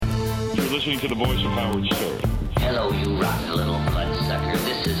listening to the voice of Howard Stern. Hello, you rotten little bloodsucker.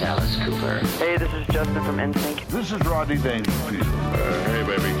 This is Alice Cooper. Hey, this is Justin from NSYNC. This is Rodney Dangerfield. Hey,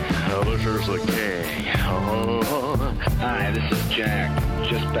 baby. This is the king. Hi, this is Jack.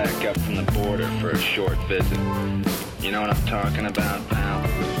 Just back up from the border for a short visit. You know what I'm talking about, pal?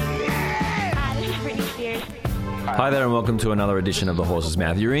 Hi, this is Britney Spears. Hi there and welcome to another edition of The Horse's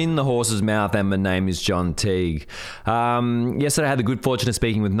Mouth. You're in The Horse's Mouth and my name is John Teague. Yesterday I had the good fortune of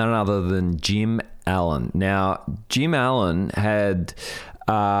speaking with none other than Jim Allen. Now, Jim Allen had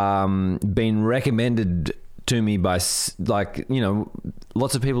been recommended to me by,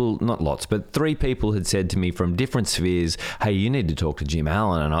 lots of people, not lots, but three people had said to me from different spheres, hey, you need to talk to Jim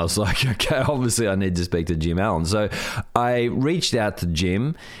Allen. And I was like, okay, obviously I need to speak to Jim Allen. So I reached out to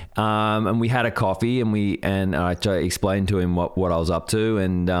Jim and we had a coffee and I explained to him what I was up to.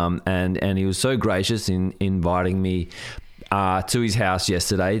 And he was so gracious in inviting me to his house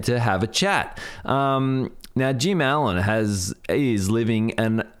yesterday to have a chat. Now, Jim Allen is living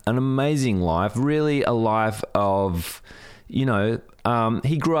an amazing life, really a life of,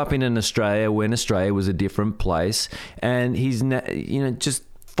 he grew up in Australia when Australia was a different place, and he's, just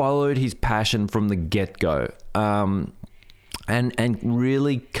followed his passion from the get-go, and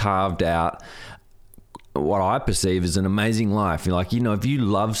really carved out what I perceive as an amazing life. Like, if you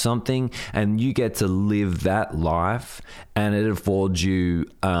love something and you get to live that life and it affords you,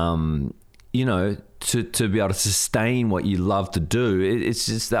 to be able to sustain what you love to do, it's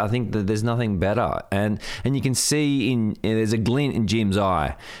just, I think that there's nothing better. And you can see there's a glint in Jim's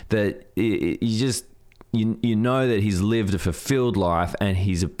eye that you know that he's lived a fulfilled life and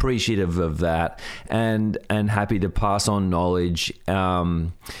he's appreciative of that and happy to pass on knowledge.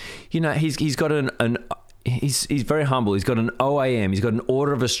 He's got he's very humble. He's got an OAM. He's got an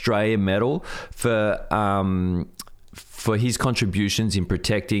Order of Australia medal for his contributions in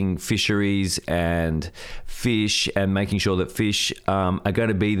protecting fisheries and fish and making sure that fish are going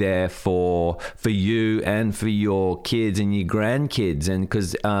to be there for you and for your kids and your grandkids. And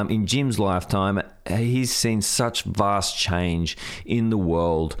because in Jim's lifetime, he's seen such vast change in the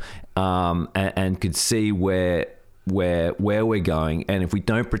world and could see where we're going, and if we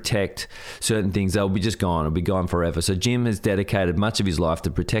don't protect certain things, they'll be just gone. It'll be gone forever. So Jim has dedicated much of his life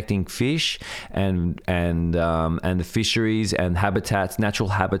to protecting fish and the fisheries and habitats, natural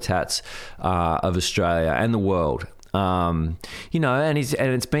habitats of Australia and the world. And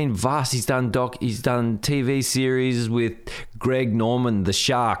it's been vast. He's done TV series with Greg Norman, the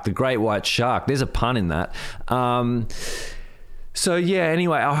shark, the great white shark. There's a pun in that. So yeah,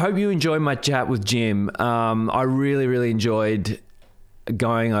 anyway, I hope you enjoyed my chat with Jim. I really, really enjoyed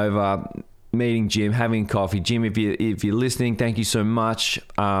going over, meeting Jim, having coffee. Jim, if you're listening, thank you so much.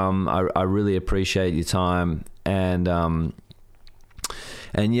 I really appreciate your time. And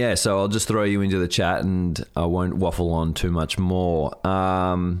yeah, so I'll just throw you into the chat and I won't waffle on too much more.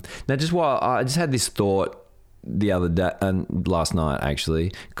 Now, I just had this thought the other day and last night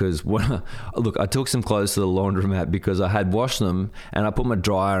actually, because I took some clothes to the laundromat because I had washed them and I put my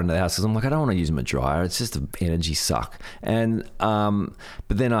dryer in the house because I'm like, I don't want to use my dryer, it's just an energy suck. And but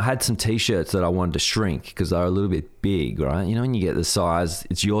then I had some t-shirts that I wanted to shrink because they're a little bit big, right? When you get the size,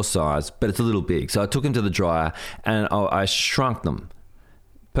 it's your size but it's a little big, so I took them to the dryer and I shrunk them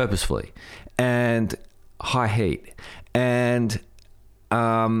purposefully and high heat. And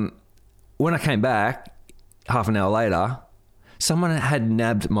when I came back half an hour later, someone had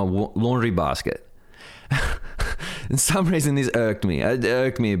nabbed my laundry basket. And some reason this irked me. It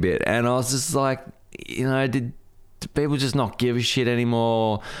irked me a bit. And I was just like, did people just not give a shit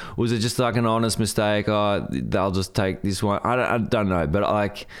anymore? Was it just like an honest mistake? Oh, they'll just take this one. I don't know. But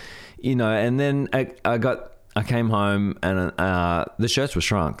and then I came home and the shirts were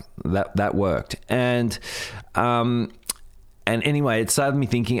shrunk. That worked. And anyway, it started me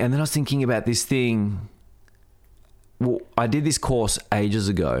thinking, and then I was thinking about this thing. Well, I did this course ages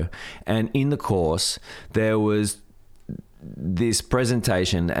ago, and in the course there was this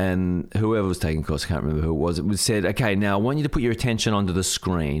presentation, and whoever was taking the course, I can't remember who it was said, okay, now I want you to put your attention onto the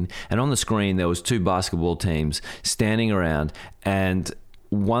screen, and on the screen there was two basketball teams standing around, and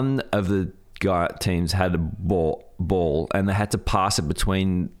one of the teams had a ball and they had to pass it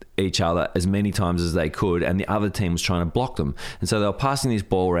between each other as many times as they could, and the other team was trying to block them. And so they were passing this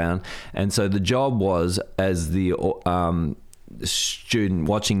ball around, and so the job was, as the student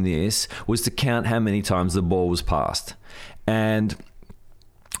watching this, was to count how many times the ball was passed. And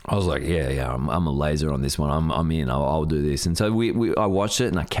I was like, yeah, I'm a laser on this one. I'm in. I'll do this. And so I watched it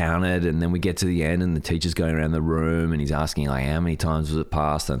and I counted, and then we get to the end and the teacher's going around the room and he's asking like, how many times was it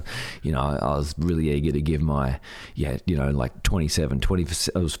passed? And, you know, I was really eager to give my, like 27, 20,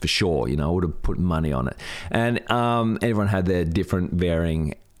 it was for sure, you know, I would have put money on it. And everyone had their different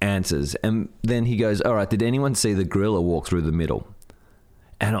varying answers. And then he goes, all right, did anyone see the gorilla walk through the middle?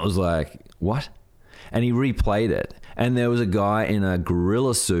 And it was like, what? And he replayed it. And there was a guy in a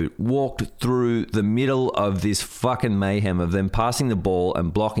gorilla suit walked through the middle of this fucking mayhem of them passing the ball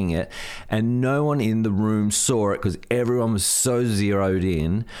and blocking it. And no one in the room saw it because everyone was so zeroed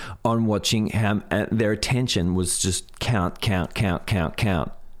in on watching him. And their attention was just count,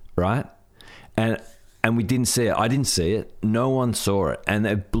 right? And we didn't see it. I didn't see it. No one saw it. And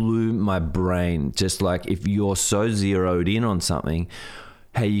it blew my brain. Just like if you're so zeroed in on something,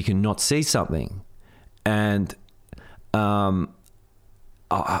 hey, you can not see something. And I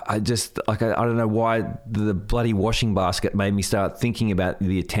just like I don't know why the bloody washing basket made me start thinking about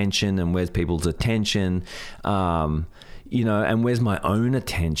the attention and where's people's attention, and where's my own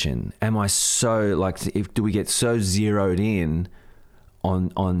attention? Am I so like do we get so zeroed in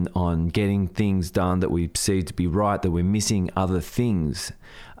on getting things done that we see to be right that we're missing other things?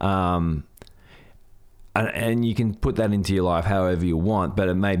 And you can put that into your life however you want, but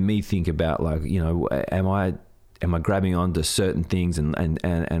it made me think about like, you know, am I grabbing onto certain things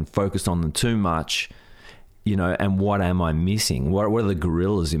and focused on them too much, you know, and what am I missing? What are the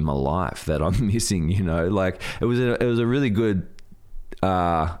gorillas in my life that I'm missing, you know? Like it was a really good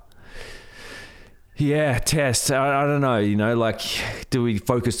test. I don't know, you know, like do we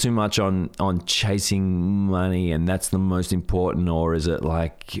focus too much on chasing money and that's the most important, or is it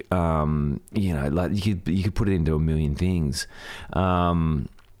like like you could put it into a million things.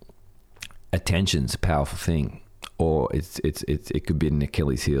 Attention's a powerful thing, or it could be an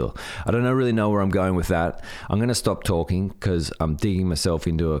Achilles heel. I don't really know where I'm going with that. I'm going to stop talking because I'm digging myself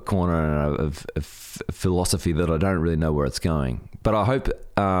into a corner of philosophy that I don't really know where it's going. But I hope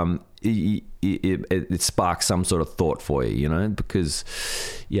it sparks some sort of thought for you, you know, because,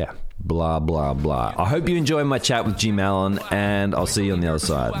 yeah, blah, blah, blah. I hope you enjoy my chat with Jim Allen, and I'll see you on the other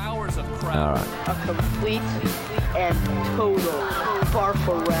side. All right. A complete and total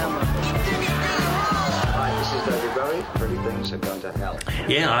Barfarama. Things are going to hell.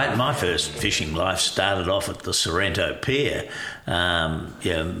 Yeah, my first fishing life started off at the Sorrento Pier.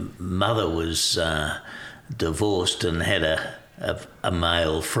 Mother was divorced and had a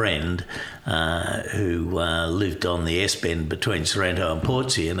male friend who lived on the S-bend between Sorrento and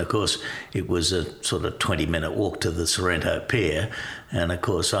Portsea, and of course it was a sort of 20-minute walk to the Sorrento Pier. And of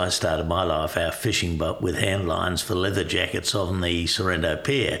course I started my life out fishing but with hand lines for leather jackets on the Sorrento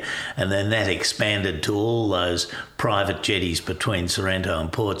Pier, and then that expanded to all those private jetties between Sorrento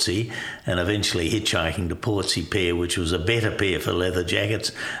and Portsea, and eventually hitchhiking to Portsea Pier, which was a better pier for leather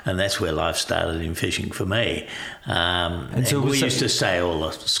jackets, and that's where life started in fishing for me. And we used to stay all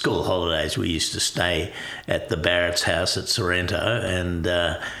the school holidays. We used to stay at the Barrett's house at Sorrento, and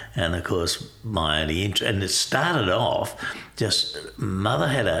of course my only interest, and it started off just Mother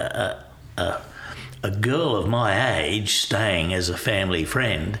had a girl of my age staying as a family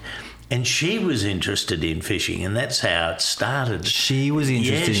friend, and she was interested in fishing, and that's how it started. She was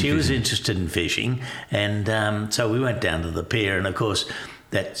interested in fishing, and so we went down to the pier, and of course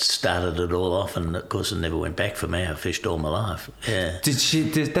that started it all off, and of course it never went back for me. I fished all my life. Yeah.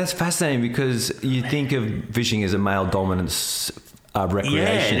 That's fascinating, because you think of fishing as a male dominance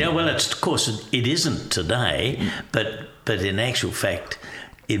recreation. Yeah, well, of course it isn't today, but in actual fact,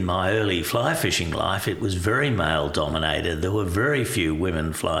 in my early fly fishing life, it was very male dominated. There were very few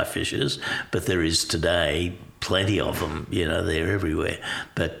women fly fishers, but there is today plenty of them. You know, they're everywhere.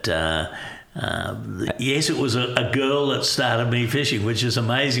 But yes, it was a girl that started me fishing, which is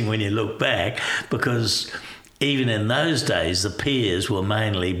amazing when you look back, because even in those days, the piers were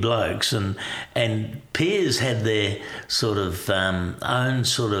mainly blokes, and piers had their sort of own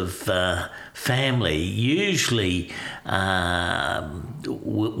sort of family, usually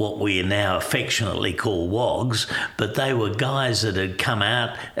what we now affectionately call wogs, but they were guys that had come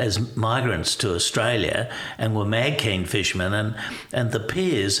out as migrants to Australia and were mad keen fishermen, and the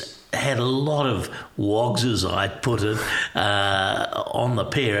piers had a lot of wogs, as I put it, on the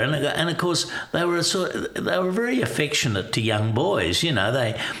pier, and of course they were very affectionate to young boys. You know,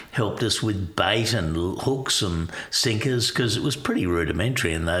 they helped us with bait and hooks and sinkers, because it was pretty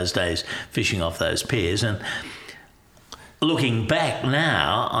rudimentary in those days fishing off those piers. And looking back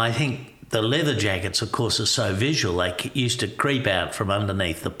now, I think the leather jackets, of course, are so visual. They used to creep out from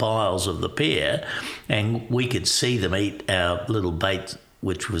underneath the piles of the pier, and we could see them eat our little bait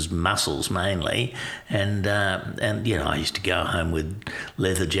which was mussels mainly, and I used to go home with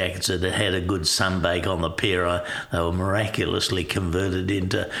leather jackets that had a good sunbake on the pier. They were miraculously converted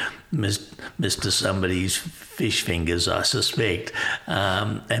into Mr. Somebody's fish fingers, I suspect,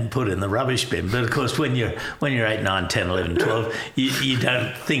 and put in the rubbish bin. But of course, when you're 8, 9, 10, 11, 12, you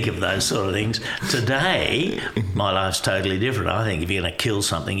don't think of those sort of things. Today, my life's totally different. I think if you're going to kill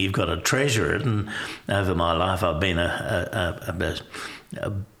something, you've got to treasure it. And over my life, I've been I've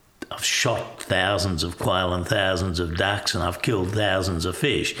shot thousands of quail and thousands of ducks, and I've killed thousands of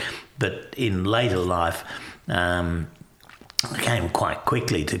fish. But in later life, I came quite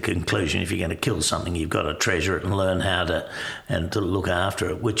quickly to the conclusion, if you're going to kill something, you've got to treasure it and learn how to look after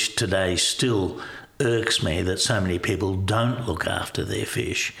it, which today still irks me that so many people don't look after their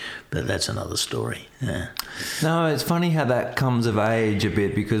fish. But that's another story. Yeah. No, it's funny how that comes of age a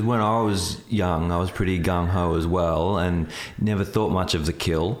bit, because when I was young, I was pretty gung-ho as well and never thought much of the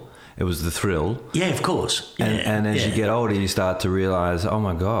kill. It was the thrill. Yeah, of course. Yeah, and as you get older, you start to realise, oh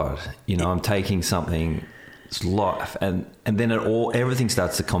my God, I'm taking something, it's life, and then everything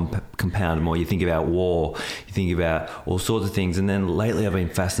starts to compound more. You think about war, you think about all sorts of things, and then lately I've been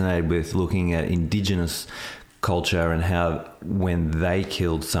fascinated with looking at Indigenous culture and how when they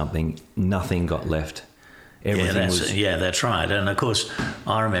killed something, nothing got left. That's right. And of course,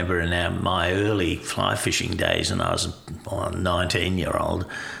 I remember in my early fly fishing days, and I was a 19-year-old,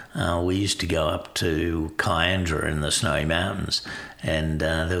 we used to go up to Kyandra in the Snowy Mountains, and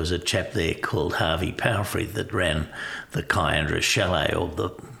there was a chap there called Harvey Palfrey that ran the Kyandra Chalet, or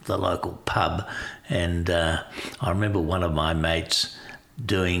the local pub. And I remember one of my mates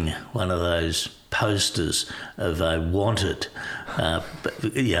doing one of those posters of a wanted,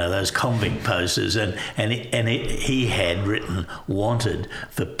 those convict posters, and he had written "wanted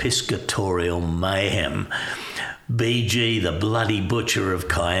for piscatorial mayhem." BG, the bloody butcher of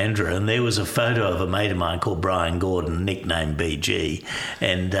Kyandra, and there was a photo of a mate of mine called Brian Gordon, nicknamed BG,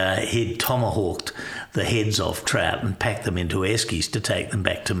 and he'd tomahawked the heads off trout and packed them into eskies to take them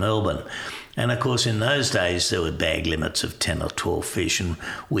back to Melbourne. And of course, in those days, there were bag limits of 10 or 12 fish, and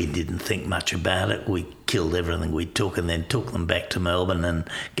we didn't think much about it. We killed everything we took and then took them back to Melbourne and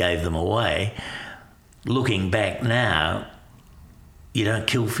gave them away. Looking back now, you don't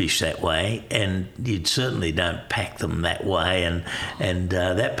kill fish that way, and you certainly don't pack them that way. And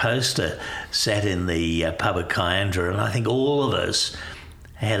that poster sat in the pub at Kyandra, and I think all of us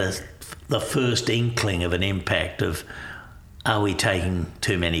had the first inkling of an impact of, are we taking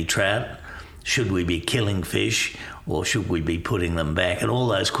too many trout? Should we be killing fish, or should we be putting them back? And all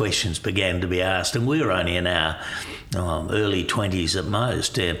those questions began to be asked, and we were only in our early 20s at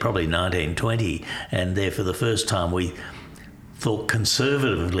most, probably 19, 20, and there for the first time we thought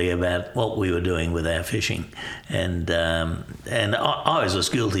conservatively about what we were doing with our fishing. And I was as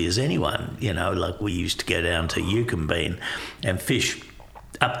guilty as anyone, like we used to go down to Yucumbean and fish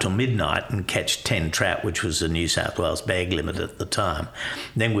up till midnight and catch 10 trout, which was the New South Wales bag limit at the time.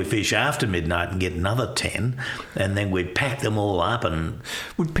 Then we'd fish after midnight and get another 10, and then we'd pack them all up. And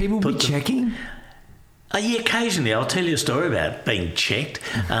would people be checking? Yeah, occasionally. I'll tell you a story about being checked.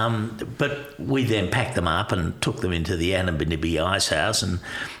 But we then packed them up and took them into the Annabinibi Ice House, and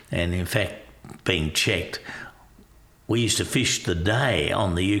in fact, being checked, we used to fish the day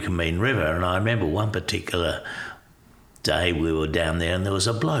on the Yucumbean River, and I remember one particular day we were down there and there was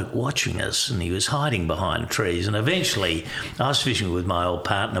a bloke watching us, and he was hiding behind trees, and eventually I was fishing with my old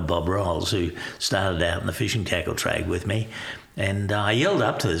partner Bob Rolls, who started out in the fishing tackle trade with me, and I yelled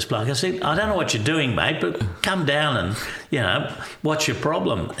up to this bloke. I said, I don't know what you're doing, mate, but come down and, what's your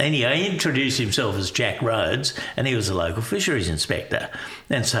problem? Anyway, he introduced himself as Jack Rhodes, and he was a local fisheries inspector.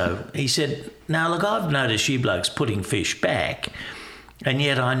 And so he said, now look, I've noticed you blokes putting fish back, and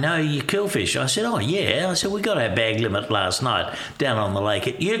yet I know you kill fish. I said, oh, yeah. I said, we got our bag limit last night down on the lake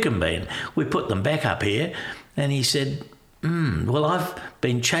at Yucumbean. We put them back up here. And he said, well, I've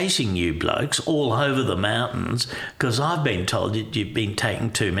been chasing you blokes all over the mountains because I've been told that you've been taking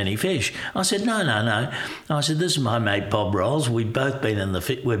too many fish. I said, no. I said, this is my mate Bob Rolls. We're both in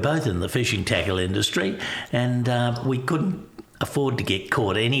the fishing tackle industry, and we couldn't afford to get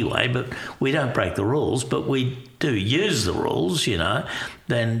caught anyway, but we don't break the rules, but we do use the rules,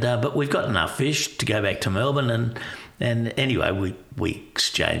 but we've got enough fish to go back to Melbourne, and anyway, we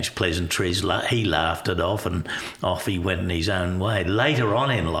exchanged pleasantries. He laughed it off, and off he went in his own way. Later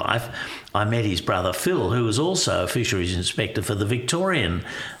on in life, I met his brother Phil, who was also a fisheries inspector for the Victorian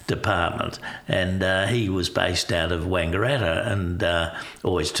Department, and he was based out of Wangaratta, and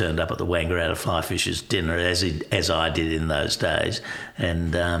always turned up at the Wangaratta Fly Fishers dinner, as I did in those days.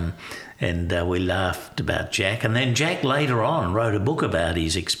 And we laughed about Jack. And then Jack later on wrote a book about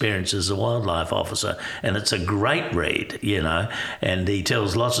his experience as a wildlife officer, and it's a great read, and he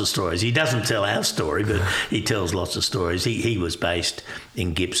tells lots of stories. He doesn't tell our story, but he tells lots of stories. He was based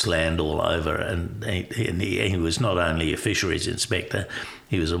in Gippsland all over, and he was not only a fisheries inspector,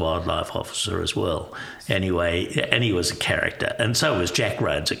 he was a wildlife officer as well. Anyway, and he was a character, and so was Jack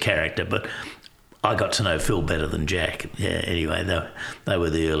Rhodes a character, but I got to know Phil better than Jack. Yeah, anyway, they were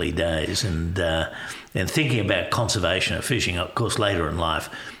the early days. And thinking about conservation of fishing, of course, later in life,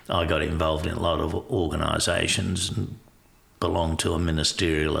 I got involved in a lot of organisations and belonged to a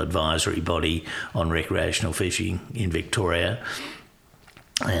ministerial advisory body on recreational fishing in Victoria.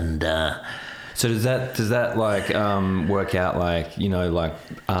 And so does that work out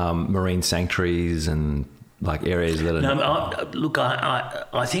marine sanctuaries and areas that are... No,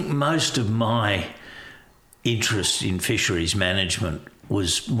 I think most of my interest in fisheries management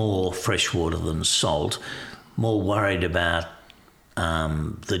was more freshwater than salt, more worried about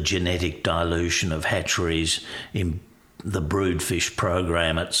the genetic dilution of hatcheries in the brood fish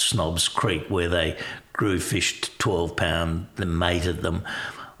program at Snobs Creek, where they grew fish to 12 pound and mated them.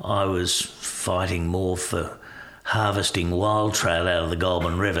 I was fighting more for harvesting wild trout out of the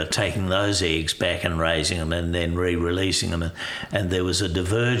Goulburn River, taking those eggs back and raising them and then re-releasing them. And there was a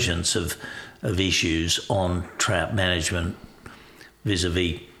divergence of issues on trout management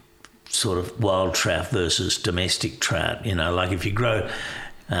vis-a-vis sort of wild trout versus domestic trout. If you grow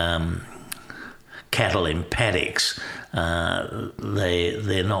cattle in paddocks,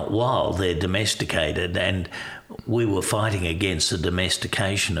 they're not wild, they're domesticated. And we were fighting against the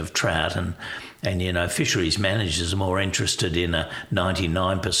domestication of trout, and fisheries managers are more interested in a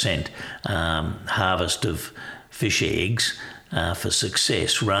 99% harvest of fish eggs for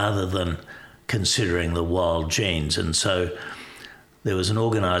success rather than considering the wild genes. And so there was an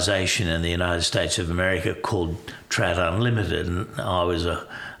organisation in the United States of America called Trout Unlimited, and I was a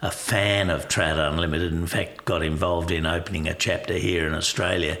fan of Trout Unlimited. In fact, got involved in opening a chapter here in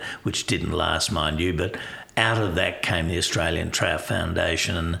Australia, which didn't last, mind you, but out of that came the Australian Trout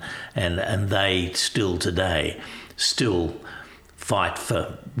Foundation, and they still today fight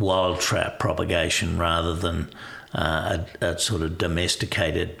for wild trout propagation rather than a sort of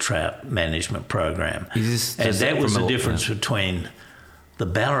domesticated trout management program. And that was the difference between the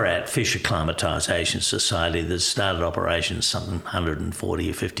Ballarat Fish Acclimatisation Society that started operations some 140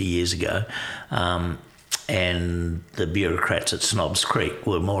 or 50 years ago, and the bureaucrats at Snobs Creek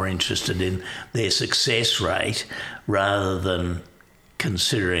were more interested in their success rate rather than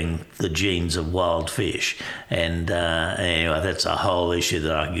considering the genes of wild fish. And anyway, that's a whole issue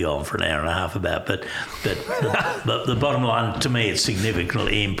that I could go on for an hour and a half about. But the bottom line, to me, it's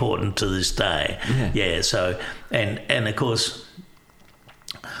significantly important to this day. Yeah. So and of course,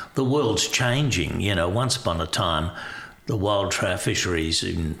 the world's changing. Once upon a time, the wild trout fisheries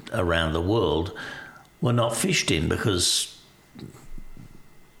around the world were not fished in because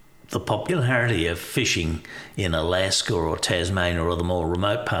the popularity of fishing in Alaska or Tasmania or the more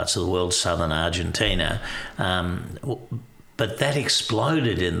remote parts of the world, southern Argentina, but that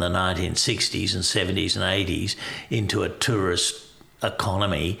exploded in the 1960s and 70s and 80s into a tourist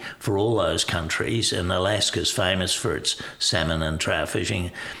economy for all those countries, and Alaska's famous for its salmon and trout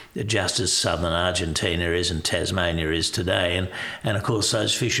fishing, just as southern Argentina is and Tasmania is today. And of course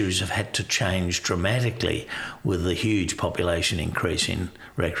those fisheries have had to change dramatically with the huge population increase in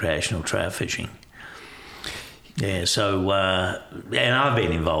recreational trout fishing. Yeah, so and I've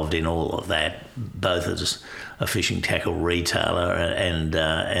been involved in all of that, both as a fishing tackle retailer and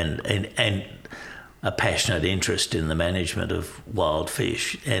a passionate interest in the management of wild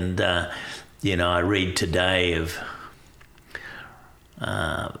fish. And I read today of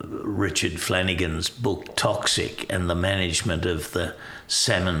Richard Flanagan's book Toxic and the management of the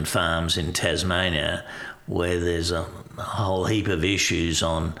salmon farms in Tasmania, where there's a whole heap of issues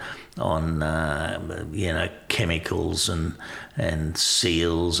on chemicals and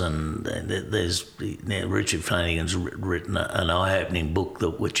seals, and there's Richard Flanagan's written an eye-opening book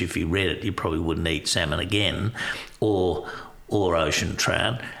which if you read it you probably wouldn't eat salmon again or ocean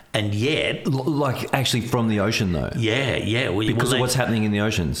trout. And yet... actually from the ocean, though? Yeah. Because of what's happening in the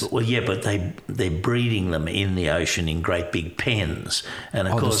oceans? Well, yeah, but they're breeding them in the ocean in great big pens. And,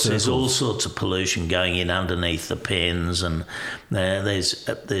 of course, there's all sorts of pollution going in underneath the pens, and there's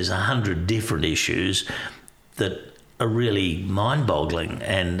 100 different issues that are really mind-boggling.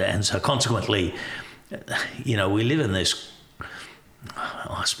 And so, consequently, we live in this...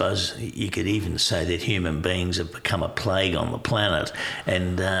 I suppose you could even say that human beings have become a plague on the planet,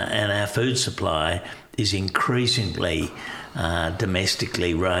 and our food supply is increasingly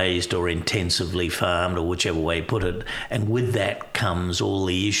domestically raised or intensively farmed, or whichever way you put it. And with that comes all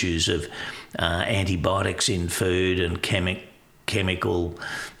the issues of antibiotics in food and chemical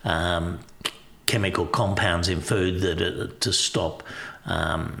compounds in food that are to stop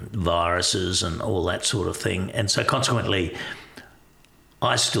viruses and all that sort of thing. And so consequently,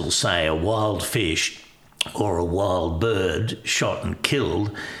 I still say a wild fish or a wild bird shot and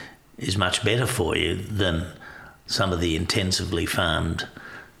killed is much better for you than some of the intensively farmed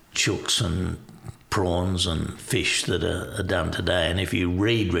chooks and prawns and fish that are done today. And if you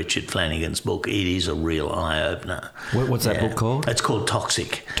read Richard Flanagan's book, it is a real eye-opener. What's that book called? It's called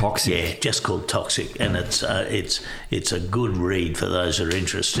Toxic. Toxic? Yeah, just called Toxic. And it's a good read for those who are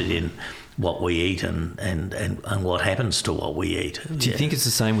interested in what we eat and what happens to what we eat. Do you think it's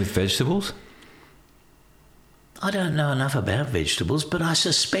the same with vegetables? I don't know enough about vegetables, but I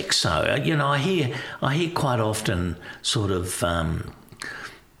suspect so. You know, I hear quite often sort of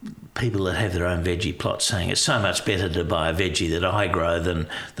people that have their own veggie plots saying it's so much better to buy a veggie that I grow than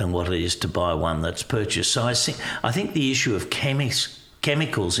what it is to buy one that's purchased. So I think the issue of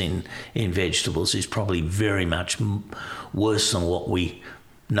chemicals in vegetables is probably very much worse than what we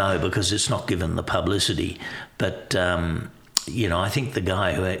know, because it's not given the publicity. But you know, I think the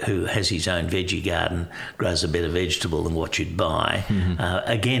guy who has his own veggie garden grows a better vegetable than what you'd buy,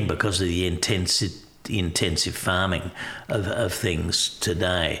 again, because of the intensive farming of things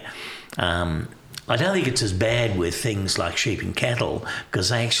today. I don't think it's as bad with things like sheep and cattle, because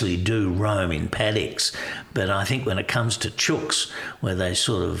they actually do roam in paddocks. But I think when it comes to chooks, where they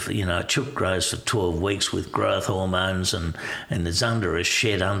sort of, you know, a chook grows for 12 weeks with growth hormones and is under a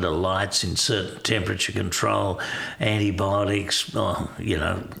shed, under lights in certain temperature control, antibiotics, you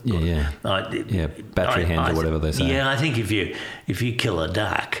know. Battery hens or whatever they say. Yeah, I think if you kill a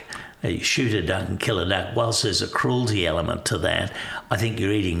duck, you shoot a duck and kill a duck, whilst there's a cruelty element to that, I think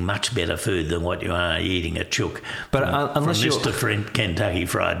you're eating much better food than what you are eating a chook. But unless you're Mr. Kentucky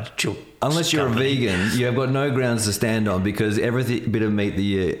Fried Chook. Unless you're company. a vegan, you have got no grounds to stand on, because every bit of meat that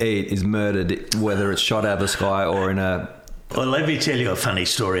you eat is murdered, whether it's shot out of the sky or in a... Well, let me tell you a funny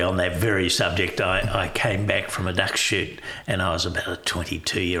story on that very subject. I came back from a duck shoot, and I was about a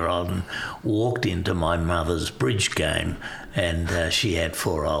 22-year-old, and walked into my mother's bridge game, and she had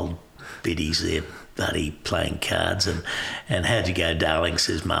 4 old biddies there, buddy, playing cards, and how'd you go, darling,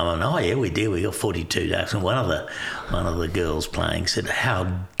 says Mum. And, oh yeah, we did, we got 42 ducks. And one of the girls playing said, how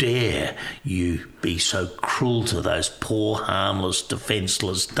dare you be so cruel to those poor, harmless,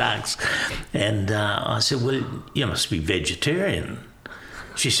 defenceless ducks? And I said, well, you must be vegetarian.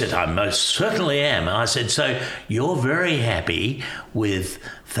 She said, I most certainly am. I said, so you're very happy with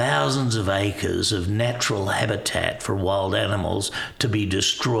thousands of acres of natural habitat for wild animals to be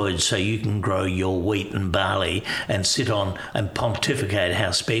destroyed so you can grow your wheat and barley and sit on and pontificate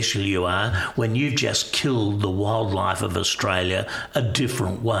how special you are, when you've just killed the wildlife of Australia a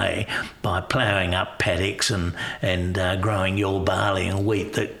different way by ploughing up paddocks and growing your barley and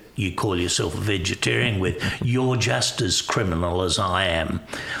wheat that you call yourself a vegetarian with. You're just as criminal as I am.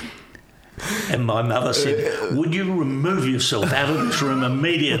 And my mother said, would you remove yourself out of this room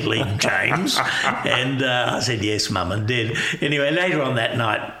immediately, James? And I said, yes, Mum, and did. Anyway, later on that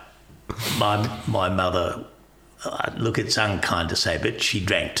night, my mother, look, it's unkind to say, but she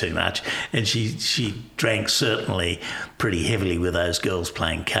drank too much. And she drank certainly pretty heavily with those girls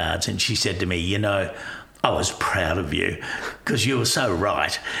playing cards. And she said to me, you know, I was proud of you, because you were so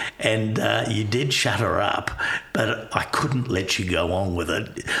right, and you did shut her up, but I couldn't let you go on with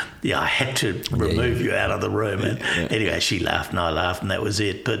it. Yeah, I had to remove you out of the room. And anyway, she laughed and I laughed, and that was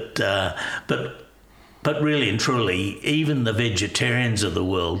it. But really and truly, even the vegetarians of the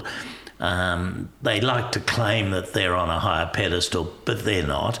world, they like to claim that they're on a higher pedestal, but they're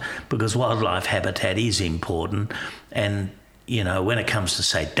not, because wildlife habitat is important. And you know, when it comes to,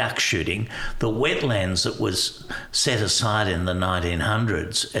 say, duck shooting, the wetlands that was set aside in the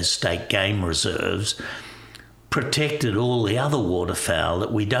 1900s as state game reserves protected all the other waterfowl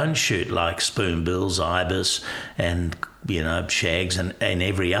that we don't shoot, like spoonbills, ibis, and, you know, shags and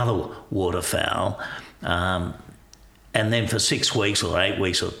every other waterfowl. And then for 6 weeks or 8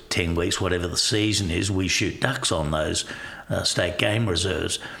 weeks or 10 weeks, whatever the season is, we shoot ducks on those state game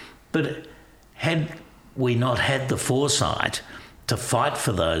reserves. But had we not had the foresight to fight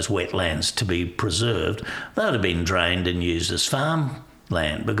for those wetlands to be preserved, they would have been drained and used as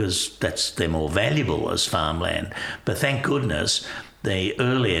farmland, because they're more valuable as farmland. But thank goodness the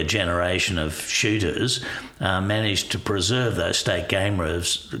earlier generation of shooters managed to preserve those state game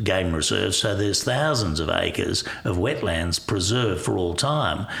reserves, so there's thousands of acres of wetlands preserved for all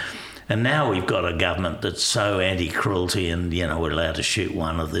time. And now we've got a government that's so anti-cruelty and, we're allowed to shoot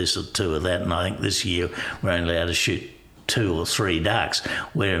one of this or two of that, and I think this year we're only allowed to shoot 2 or 3 ducks,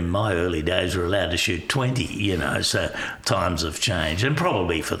 where in my early days we were allowed to shoot 20, so times have changed, and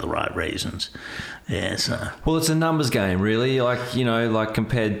probably for the right reasons. Yeah, so. Well, it's a numbers game, really, like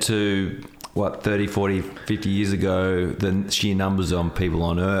compared to, 30, 40, 50 years ago, the sheer numbers on people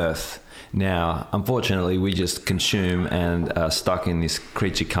on Earth. Now, unfortunately, we just consume and are stuck in this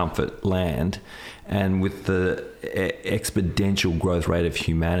creature comfort land. And with the exponential growth rate of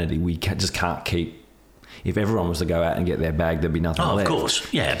humanity, we just can't keep. If everyone was to go out and get their bag, there'd be nothing left. Of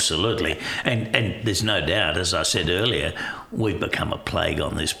course. Yeah, absolutely. And there's no doubt, as I said earlier, we've become a plague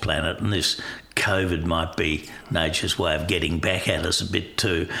on this planet, and this COVID might be nature's way of getting back at us a bit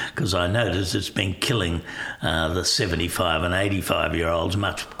too, because I notice it's been killing the 75 and 85-year-olds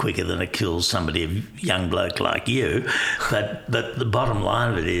much quicker than it kills somebody, a young bloke like you. But the bottom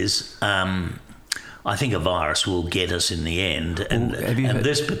line of it is, I think a virus will get us in the end, and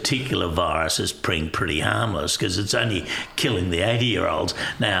this particular virus is pretty harmless because it's only killing the 80-year-olds.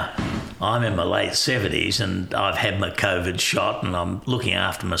 Now, I'm in my late 70s and I've had my COVID shot and I'm looking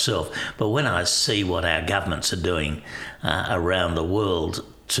after myself. But when I see what our governments are doing around the world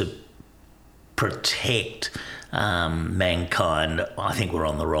to protect mankind, I think we're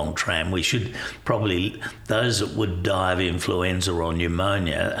on the wrong tram. We should probably, those that would die of influenza or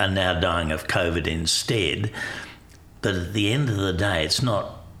pneumonia are now dying of COVID instead. But at the end of the day, it's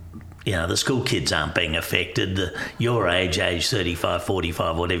not, the school kids aren't being affected. Your age 35,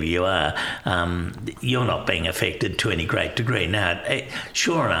 45, whatever you are, you're not being affected to any great degree. Now,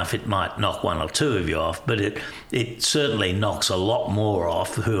 sure enough, it might knock 1 or 2 of you off, but it certainly knocks a lot more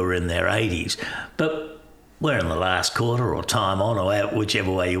off who are in their 80s. But we're in the last quarter or time on, or out,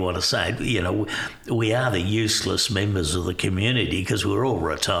 whichever way you want to say it. We are the useless members of the community because we're all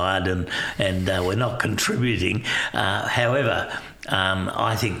retired and we're not contributing. However,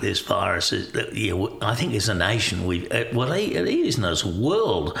 I think this virus is, I think as a nation, even as a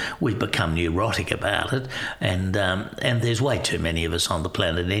world, we've become neurotic about it, and there's way too many of us on the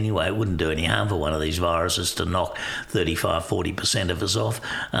planet anyway. It wouldn't do any harm for one of these viruses to knock 35, 40% of us off.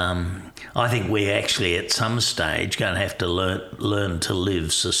 I think we're actually at some stage going to have to learn to live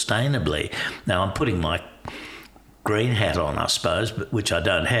sustainably. Now, I'm putting my green hat on, I suppose, which I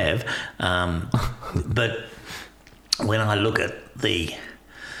don't have, but when I look at the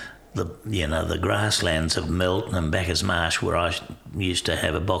grasslands of Melton and Bacchus Marsh, where I used to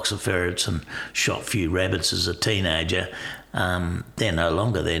have a box of ferrets and shot a few rabbits as a teenager, they're no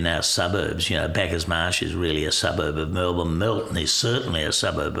longer. They're now suburbs. Bacchus Marsh is really a suburb of Melbourne. Melton is certainly a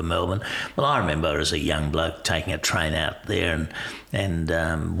suburb of Melbourne. Well, I remember as a young bloke taking a train out there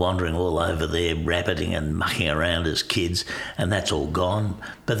and wandering all over there, rabbiting and mucking around as kids, and that's all gone.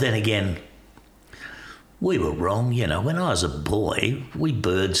 But then again, we were wrong. When I was a boy, we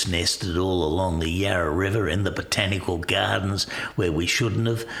birds nested all along the Yarra River in the botanical gardens where we shouldn't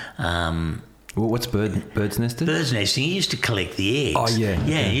have. Well, what's birds nested? Birds nesting. You used to collect the eggs. Oh, yeah.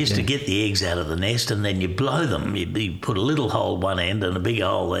 Yeah, you used to get the eggs out of the nest and then you blow them. You put a little hole one end and a big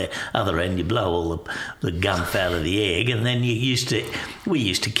hole the other end. You blow all the gump out of the egg, and then we used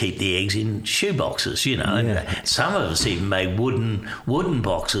to keep the eggs in shoe boxes, And some of us even made wooden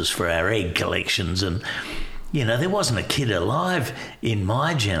boxes for our egg collections. And there wasn't a kid alive in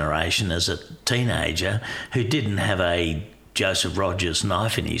my generation as a teenager who didn't have a Joseph Rogers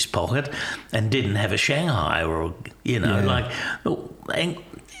knife in his pocket and didn't have a Shanghai or, a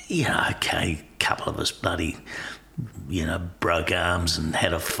couple of us bloody, broke arms and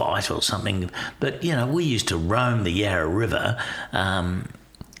had a fight or something. But, we used to roam the Yarra River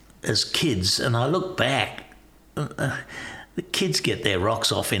as kids, and I look back, the kids get their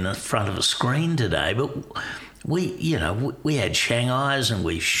rocks off in the front of a screen today, but we had Shanghais and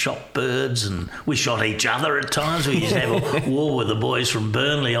we shot birds and we shot each other at times. We used to have a war with the boys from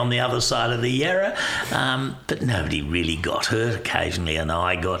Burnley on the other side of the Yarra, but nobody really got hurt. Occasionally an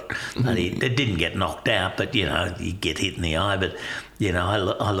eye got, it didn't get knocked out, but, you get hit in the eye. But,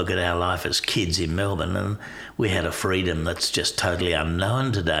 I look at our life as kids in Melbourne and we had a freedom that's just totally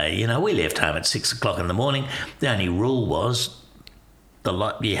unknown today. We left home at 6 o'clock in the morning. The only rule was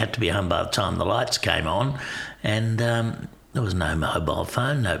you had to be home by the time the lights came on, and there was no mobile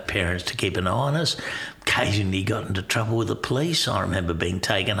phone, no parents to keep an eye on us. Occasionally got into trouble with the police. I remember being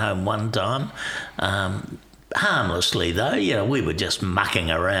taken home one time, harmlessly though. We were just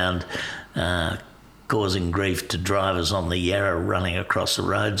mucking around causing grief to drivers on the Yarra running across the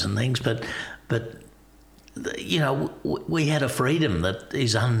roads and things. But you know, we had a freedom that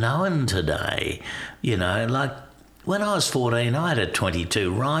is unknown today. You know, like when I was 14, I had a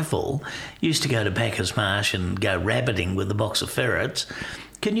 .22 rifle. Used to go to Bacchus Marsh and go rabbiting with a box of ferrets.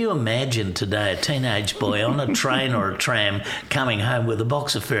 Can you imagine today a teenage boy on a train or a tram coming home with a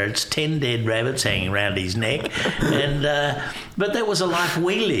box of ferrets, 10 dead rabbits hanging around his neck? And but that was a life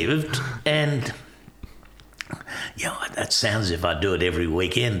we lived, and you know, that sounds as if I do it every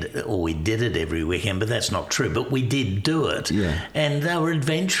weekend, or we did it every weekend, but that's not true. But we did do it, and they were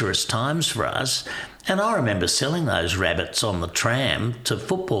adventurous times for us. And I remember selling those rabbits on the tram to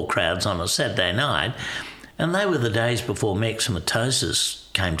football crowds on a Saturday night. And they were the days before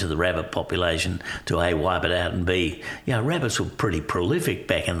myxomatosis came to the rabbit population to A, wipe it out, and B, you know, rabbits were pretty prolific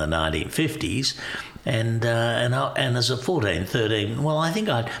back in the 1950s. And as a 14, 13, well, I think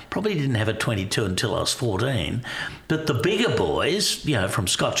I probably didn't have a .22 until I was 14. But the bigger boys, you know, from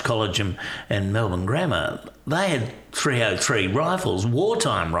Scotch College and Melbourne Grammar, they had .303 rifles,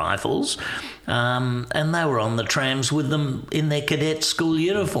 wartime rifles, and they were on the trams with them in their cadet school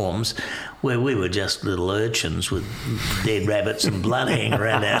uniforms, where we were just little urchins with dead rabbits and blood hanging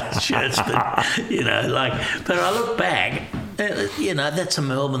around our shirts. But, you know, but I look back, you know, that's a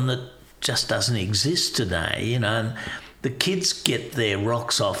Melbourne that just doesn't exist today, you know. And the kids get their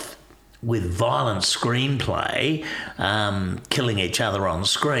rocks off with violent screenplay, killing each other on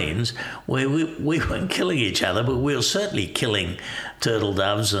screens, where we weren't killing each other, but we were certainly killing turtle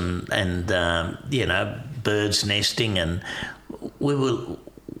doves and you know, birds nesting, and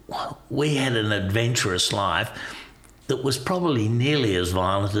we had an adventurous life that was probably nearly as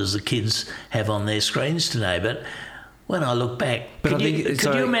violent as the kids have on their screens today. But when I look back, could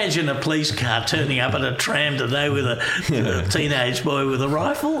you imagine a police car turning up at a tram today with a teenage boy with a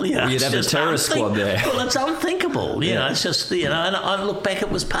rifle? You know, you'd have a terrorist squad there. Well, it's unthinkable. You know, it's just, you know, and I look back, it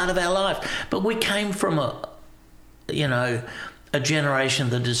was part of our life. But we came from a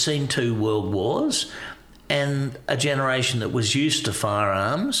generation that had seen 2 world wars, and a generation that was used to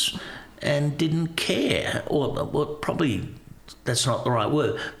firearms and didn't care, or probably that's not the right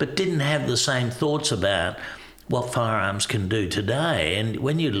word, but didn't have the same thoughts about what firearms can do today. And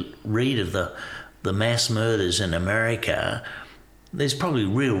when you read of the mass murders in America, there's probably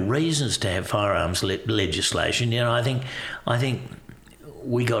real reasons to have firearms legislation. You know, I think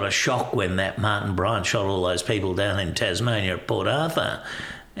we got a shock when that Martin Bryant shot all those people down in Tasmania at Port Arthur,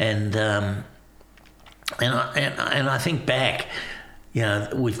 and I think back, you know,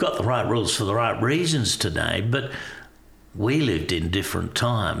 we've got the right rules for the right reasons today, but we lived in different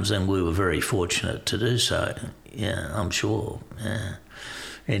times, and we were very fortunate to do so. Yeah, I'm sure. Yeah.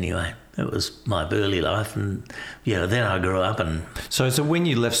 Anyway, it was my early life, and then I grew up. And so when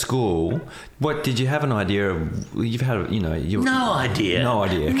you left school, what did you have an idea of? You've had, no idea. No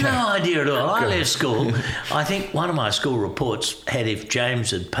idea. Okay. No idea at all. I left school. I think one of my school reports had, if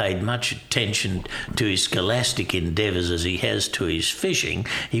James had paid much attention to his scholastic endeavours as he has to his fishing,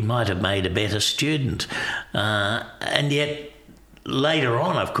 he might have made a better student. And yet, later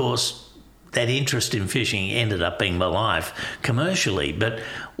on, of course, that interest in fishing ended up being my life commercially. But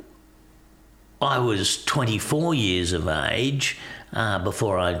I was 24 years of age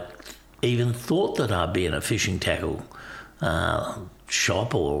before I even thought that I'd be in a fishing tackle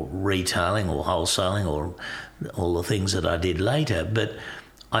shop, or retailing, or wholesaling, or all the things that I did later. But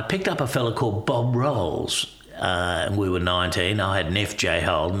I picked up a fellow called Bob Rolls. And we were 19. I had an FJ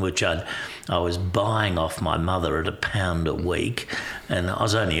Holden, which I was buying off my mother at £1 a week, and I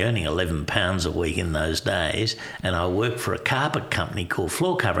was only earning £11 a week in those days. And I worked for a carpet company called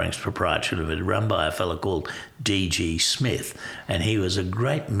Floor Coverings Proprietary Limited, run by a fellow called D.G. Smith, and he was a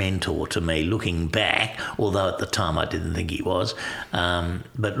great mentor to me looking back, although at the time I didn't think he was,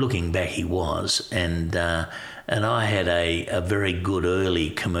 but looking back he was. And I had a very good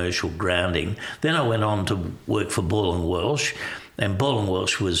early commercial grounding. Then I went on to work for Ball & Welsh, and Ball &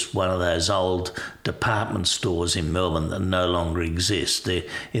 Welsh was one of those old department stores in Melbourne that no longer exist.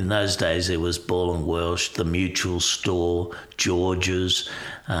 In those days there was Ball & Welsh, the Mutual Store, George's,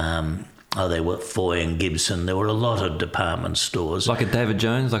 they were Foy and Gibson. There were a lot of department stores. Like a David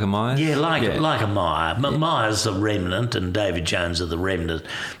Jones, like a Myers? Yeah, like a Myer. Yeah. Myers the remnant and David Jones are the remnant.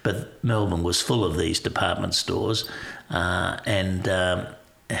 But Melbourne was full of these department stores.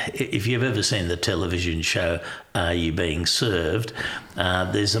 If you've ever seen the television show Are You Being Served,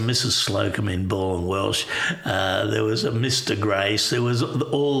 there's a Mrs. Slocum in Ball & Welsh. There was a Mr. Grace. There was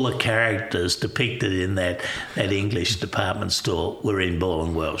all the characters depicted in that English department store were in Ball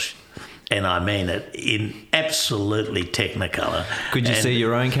 & Welsh. and I mean it, in absolutely technicolor. Could you see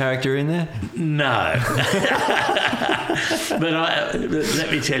your own character in there? No. But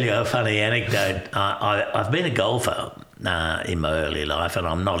let me tell you a funny anecdote. I've been a golfer in my early life, and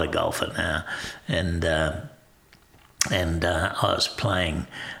I'm not a golfer now. And I was playing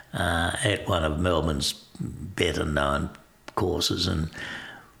at one of Melbourne's better known courses, and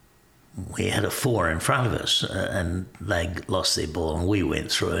we had a 4 in front of us, and they lost their ball, and we went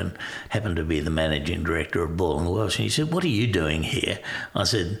through, and happened to be the managing director of Ball and Welsh, and he said, "What are you doing here?" I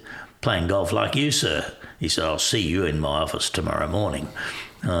said, "Playing golf like you, sir." He said, "I'll see you in my office tomorrow morning."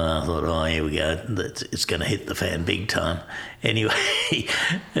 I thought, oh, here we go. It's going to hit the fan big time. Anyway,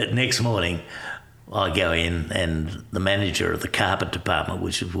 next morning, I go in, and the manager of the carpet department,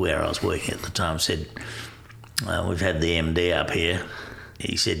 which is where I was working at the time, said, "We've had the MD up here."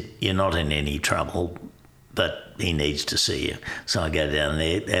 He said, "You're not in any trouble, but he needs to see you." So I go down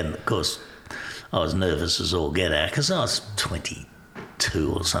there, and of course, I was nervous as all get out because I was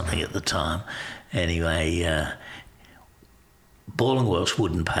 22 or something at the time. Anyway, Ball and Welsh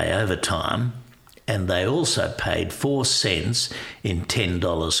wouldn't pay overtime, and they also paid 4 cents in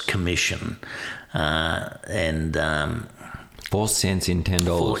 $10 commission. 4 cents in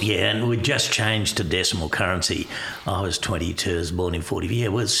 $10. Yeah, and we just changed to decimal currency. I was 22, I was born in 40. Yeah,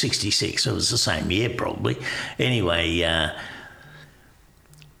 it was 66. It was the same year probably. Anyway,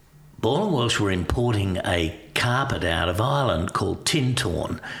 Ball and Welsh were importing a carpet out of Ireland called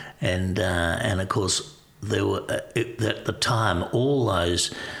Tintorn, and of course there were at the time all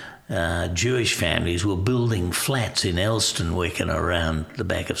those Jewish families were building flats in Elstonwick and around the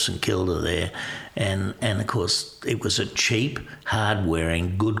back of St Kilda there, and of course it was a cheap,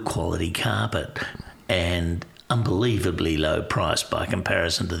 hard-wearing, good quality carpet, and unbelievably low price by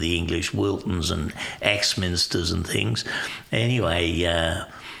comparison to the English Wiltons and Axminsters and things. Anyway,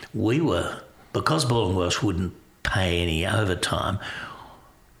 because Ball and Welsh wouldn't pay any overtime,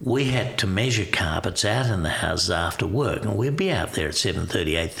 we had to measure carpets out in the houses after work, and we'd be out there at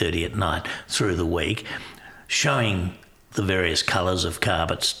 7:30, 8:30 at night through the week, showing the various colours of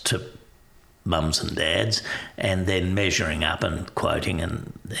carpets to mums and dads, and then measuring up and quoting,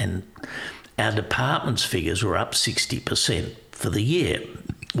 and our department's figures were up 60% for the year.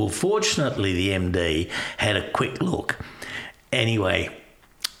 Well, fortunately, the MD had a quick look. Anyway,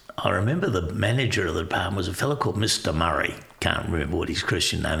 I remember the manager of the department was a fellow called Mr. Murray. Can't remember what his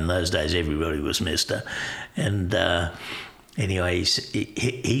Christian name. In those days, everybody was Mr. And anyway,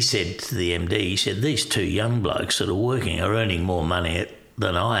 he said to the MD, he said, "These 2 young blokes that are working are earning more money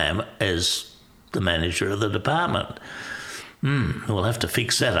than I am as the manager of the department. We'll have to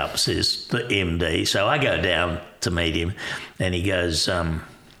fix that up," says the MD. So I go down to meet him, and he goes,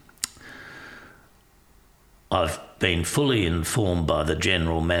 "I've been fully informed by the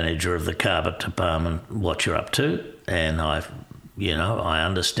general manager of the carpet department what you're up to, and I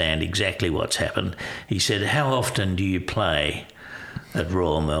understand exactly what's happened." He said, "How often do you play at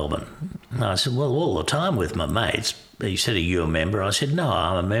Royal Melbourne?" And I said, "Well, all the time with my mates." He said, "Are you a member?" I said, "No,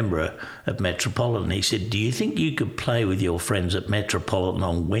 I'm a member at Metropolitan." He said, "Do you think you could play with your friends at Metropolitan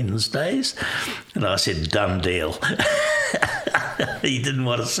on Wednesdays?" And I said, "Done deal." He didn't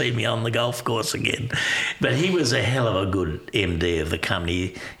want to see me on the golf course again. But he was a hell of a good MD of the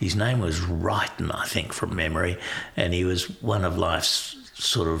company. His name was Wrighton, I think, from memory, and he was one of life's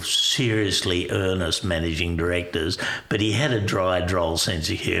sort of seriously earnest managing directors, but he had a dry, droll sense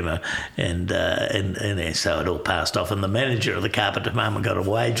of humour, and so it all passed off, and the manager of the carpet department got a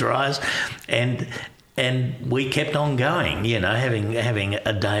wage rise, and we kept on going, having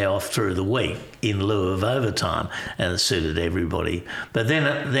a day off through the week in lieu of overtime, and it suited everybody. But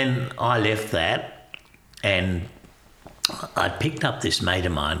then I left that, and I picked up this mate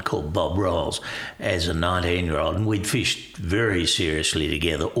of mine called Bob Rolls as a 19-year-old, and we'd fished very seriously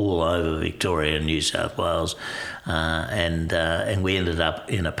together all over Victoria and New South Wales, and we ended up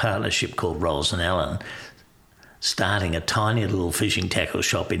in a partnership called Rolls and Allen, starting a tiny little fishing tackle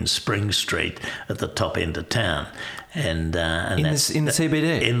shop in Spring Street at the top end of town. And in the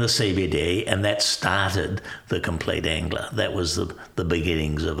CBD? In the CBD, and that started the Complete Angler. That was the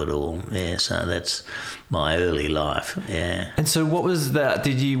beginnings of it all. Yeah, so that's my early life, yeah. And so what was that?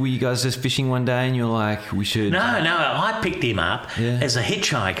 Were you guys just fishing one day and you're like, we should... No, I picked him up as a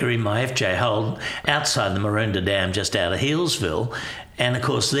hitchhiker in my FJ Hold outside the Maroondah Dam just out of Healesville. And, of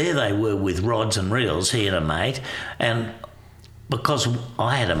course, there they were with rods and reels, he and a mate. And because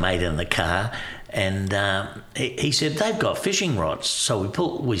I had a mate in the car, And he said, they've got fishing rods. So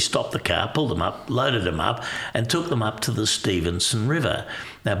we stopped the car, pulled them up, loaded them up, and took them up to the Stevenson River.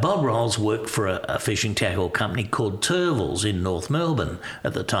 Now, Bob Rolls worked for a fishing tackle company called Turville's in North Melbourne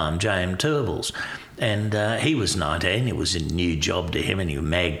at the time, J.M. Turville's. And he was 19. It was a new job to him, and he was a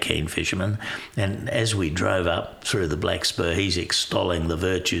mag-keen fisherman. And as we drove up through the Black Spur, he's extolling the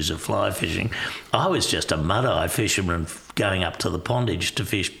virtues of fly fishing. I was just a mud-eye fisherman going up to the pondage to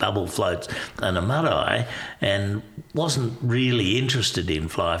fish bubble floats and a mud-eye, and wasn't really interested in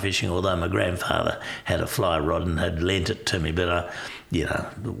fly fishing, although my grandfather had a fly rod and had lent it to me, but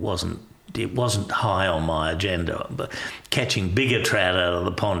it wasn't high on my agenda. But catching bigger trout out of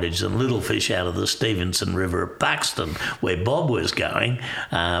the pondage than little fish out of the Stevenson River at Buxton, where Bob was going,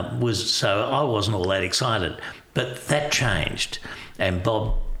 so I wasn't all that excited. But that changed, and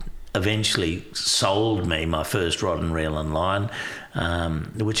Bob eventually sold me my first rod and reel and line,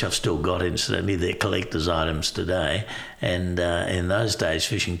 which I've still got, incidentally. They're collector's items today. And in those days,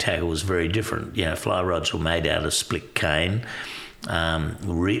 fishing tackle was very different. Fly rods were made out of split cane.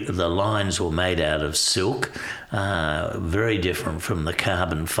 The lines were made out of silk, very different from the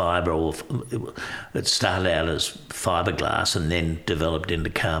carbon fibre. It started out as fiberglass and then developed into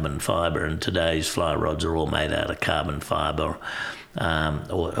carbon fibre, and today's fly rods are all made out of carbon fibre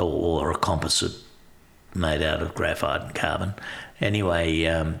or a composite made out of graphite and carbon. Anyway,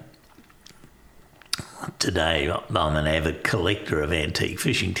 today I'm an avid collector of antique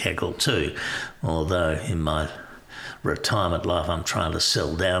fishing tackle too, although in my retirement life I'm trying to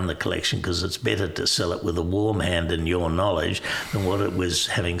sell down the collection, because it's better to sell it with a warm hand and your knowledge than what it was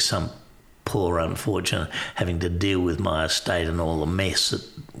having some poor unfortunate having to deal with my estate and all the mess that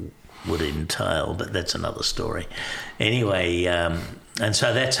would entail, but that's another story. Anyway, and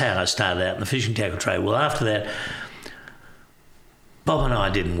so that's how I started out in the fishing tackle trade. Well, after that, Bob and I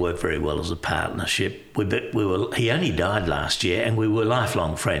didn't work very well as a partnership. He only died last year, and we were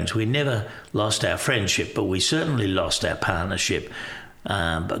lifelong friends. We never lost our friendship, but we certainly lost our partnership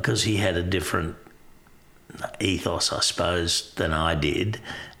because he had a different ethos, I suppose, than I did.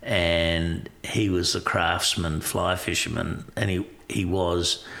 And he was a craftsman, fly fisherman, and he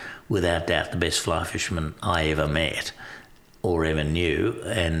was, without doubt, the best fly fisherman I ever met or ever knew.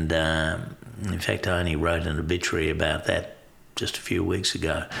 And in fact, I only wrote an obituary about that just a few weeks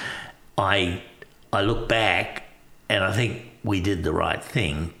ago. I look back and I think we did the right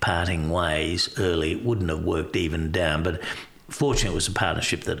thing, parting ways early. It wouldn't have worked even down, but fortunately it was a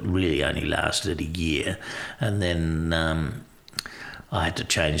partnership that really only lasted a year. And then I had to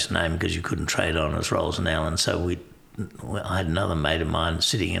change the name because you couldn't trade on as Rolls and Allen, so I had another mate of mine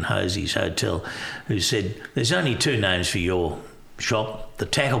sitting in Hosey's Hotel who said, there's only two names for your shop, the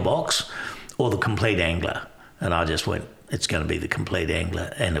Tackle Box or the Complete Angler. And I just went, it's going to be the Complete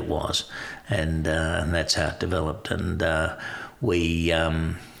Angler, and it was. And that's how it developed. And we...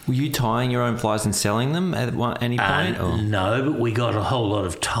 Were you tying your own flies and selling them at any point? No, but we got a whole lot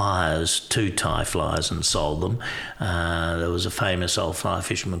of tyres to tie flies and sold them. There was a famous old fly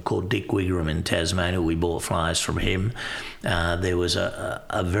fisherman called Dick Wigram in Tasmania. We bought flies from him. There was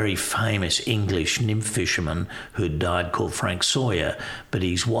a very famous English nymph fisherman who died called Frank Sawyer, but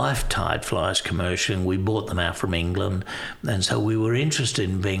his wife tied flies commercially, and we bought them out from England. And so we were interested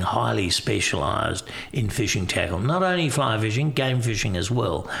in being highly specialised in fishing tackle, not only fly fishing, game fishing as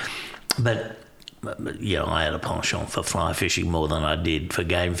well. But I had a penchant for fly fishing more than I did for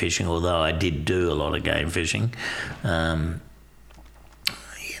game fishing, although I did do a lot of game fishing. I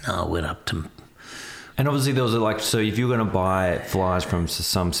went up to... And obviously there was so if you were going to buy flies from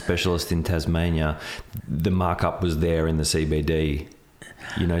some specialist in Tasmania, the markup was there in the CBD,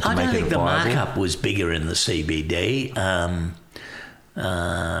 to make it viable. I don't think the markup was bigger in the CBD.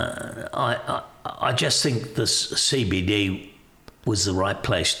 I just think the CBD was the right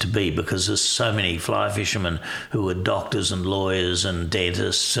place to be because there's so many fly fishermen who were doctors and lawyers and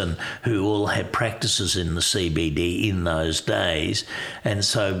dentists and who all had practices in the CBD in those days. And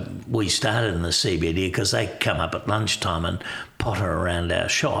so we started in the CBD because they come up at lunchtime and potter around our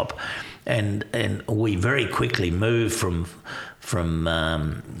shop. And we very quickly moved from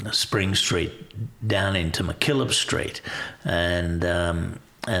Spring Street down into McKillop Street. And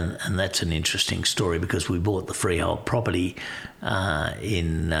that's an interesting story because we bought the freehold property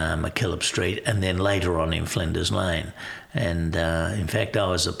in McKillop Street and then later on in Flinders Lane. And in fact, I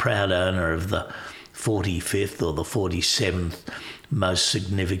was a proud owner of the 45th or the 47th most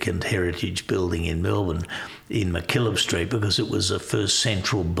significant heritage building in Melbourne in McKillop Street because it was the first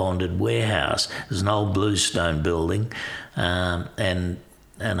central bonded warehouse. It was an old bluestone building and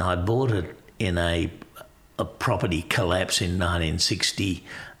I bought it in a property collapse in 1968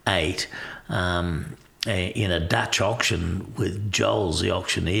 8 in a Dutch auction with Joel's, the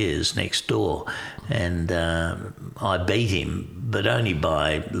auctioneers, next door. And I beat him, but only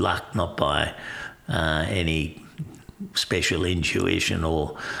by luck, not by any special intuition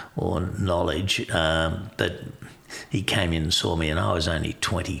or knowledge. But he came in and saw me, and I was only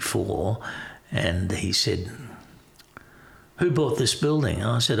 24, and he said, "Who bought this building?"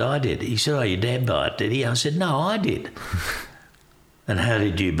 I said, "I did." He said, "Oh, your dad bought it, did he?" I said, "No, I did." "And how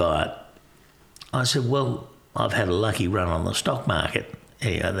did you buy it?" I said, "Well, I've had a lucky run on the stock market."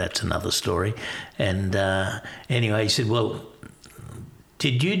 Anyway, that's another story. And anyway, he said, "Well,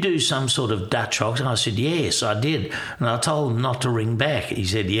 did you do some sort of Dutch auction?" I said, "Yes, I did. And I told them not to ring back." He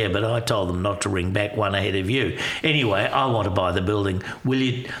said, "Yeah, but I told them not to ring back one ahead of you. Anyway, I want to buy the building. Will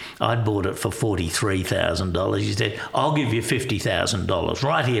you?" I'd bought it for $43,000. He said, "I'll give you $50,000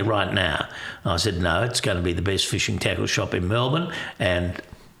 right here, right now." I said, "No, it's going to be the best fishing tackle shop in Melbourne, and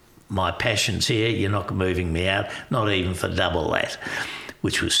my passion's here. You're not moving me out, not even for double that,"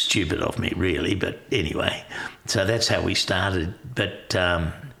 which was stupid of me, really. But anyway, so that's how we started. But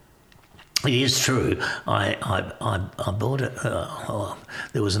it is true. I bought it.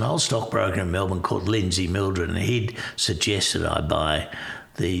 There was an old stockbroker in Melbourne called Lindsay Mildred, and he'd suggested I buy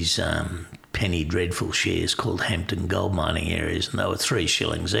these penny dreadful shares called Hampton Gold Mining Areas, and they were 3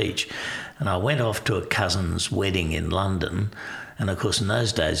 shillings each. And I went off to a cousin's wedding in London, and of course in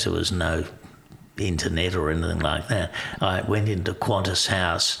those days there was no internet or anything like that. I went into Qantas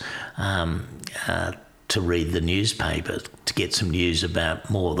House to read the newspaper to get some news about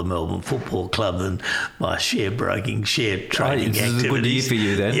more of the Melbourne Football Club than my share trading activities. This is a good year for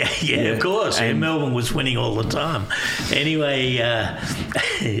you then. Yeah, of course. And Melbourne was winning all the time. Anyway,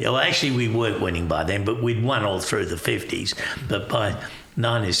 well, actually we weren't winning by then, but we'd won all through the 50s. But by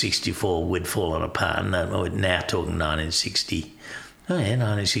 1964, we'd fallen apart. No, we're now talking 1960. Oh yeah,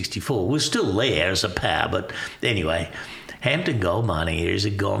 1964. We're still there as a power, but anyway, Hampton Gold Mining Areas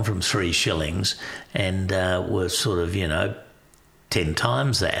had gone from 3 shillings and were sort of, 10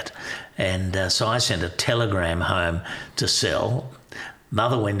 times that. And so I sent a telegram home to sell.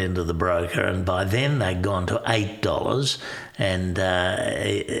 Mother went into the broker, and by then they'd gone to $8. And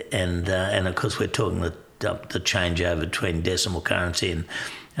of course we're talking the changeover between decimal currency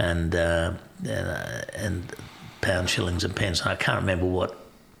and pound, shillings and pence. I can't remember what,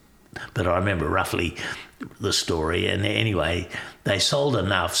 but I remember roughly the story. And anyway, they sold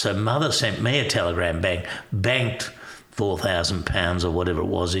enough. So Mother sent me a telegram banked £4,000 or whatever it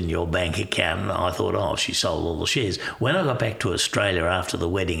was in your bank account. And I thought, oh, she sold all the shares. When I got back to Australia after the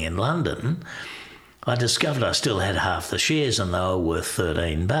wedding in London, I discovered I still had half the shares and they were worth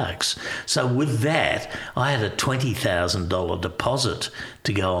 $13. So with that, I had a $20,000 deposit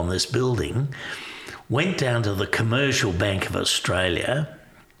to go on this building. Went down to the Commercial Bank of Australia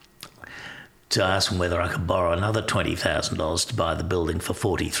to ask them whether I could borrow another $20,000 to buy the building for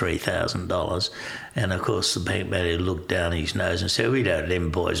 $43,000. And of course the bank manager looked down his nose and said, "We don't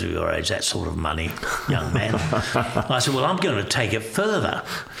lend boys of your age that sort of money, young man." I said, "Well, I'm going to take it further."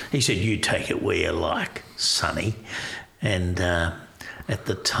 He said, "You take it where you like, sonny." And at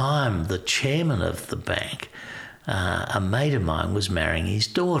the time, the chairman of the bank, a mate of mine, was marrying his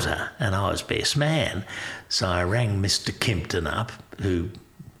daughter, and I was best man. So I rang Mr. Kimpton up, who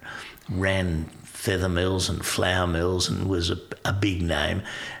ran feather mills and flour mills and was a big name.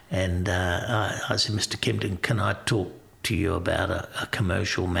 And I said, "Mr. Kimpton, can I talk to you about a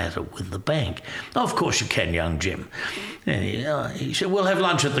commercial matter with the bank?" "Oh, of course you can, young Jim." And he said, "We'll have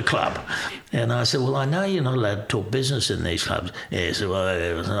lunch at the club." And I said, "Well, I know you're not allowed to talk business in these clubs." Yeah, he said,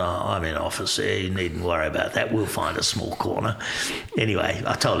 "Well, I'm in office there. You needn't worry about that. We'll find a small corner." Anyway,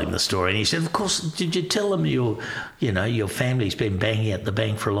 I told him the story, and he said, "Of course, did you tell them your family's been banking at the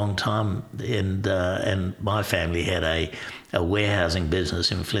bank for a long time, and my family had a warehousing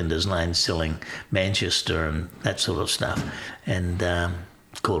business in Flinders Lane selling Manchester and that sort of stuff, and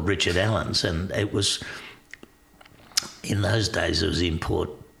called Richard Allen's, and it was, in those days there was import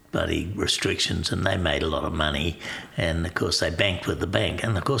bloody restrictions and they made a lot of money, and of course they banked with the bank."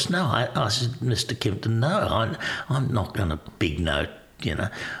 And of course, no, I said, "Mr. Kimpton, no, I'm not going to big note,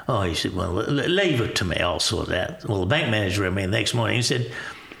 Oh, he said, "Well, leave it to me, I'll sort it out." Well, the bank manager rang me the next morning and said,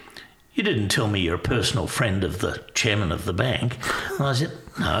 "You didn't tell me you're a personal friend of the chairman of the bank." And I said,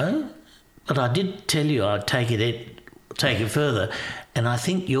 "No, but I did tell you I'd take it further. And I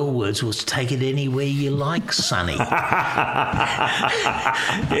think your words was take it anywhere you like, sonny."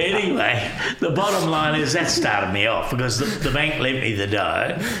 Anyway, the bottom line is that started me off, because the bank lent me the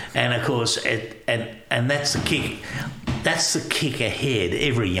dough, and of course, and that's the kick. that's the kick ahead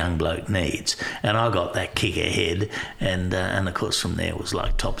every young bloke needs. And I got that kick ahead, and of course from there it was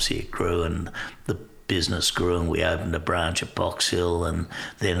like Topsy, it grew, and the business grew, and we opened a branch at Box Hill, and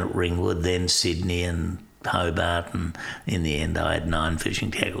then at Ringwood, then Sydney and Hobart, and in the end I had 9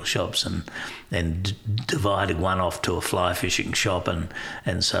 fishing tackle shops, and divided one off to a fly fishing shop,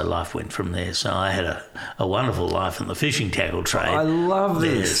 and so life went from there. So I had a wonderful life in the fishing tackle trade. I love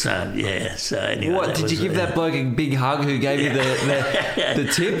this. So anyway, what did you give that bloke a big hug who gave you the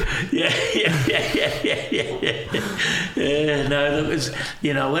tip? Yeah. No, it was,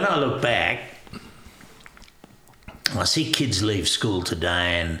 when I look back, I see kids leave school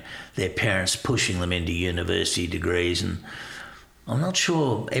today and their parents pushing them into university degrees, and I'm not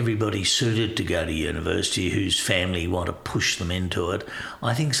sure everybody's suited to go to university whose family want to push them into it.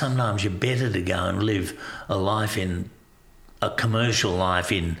 I think sometimes you're better to go and live a commercial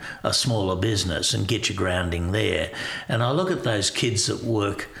life in a smaller business and get your grounding there. And I look at those kids that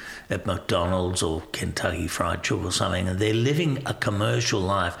work at McDonald's or Kentucky Fried Chicken or something, and they're living a commercial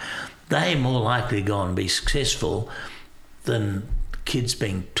life. They're more likely to go and be successful than kids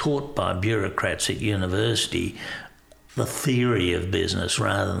being taught by bureaucrats at university the theory of business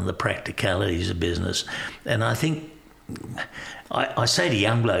rather than the practicalities of business. And I think I say to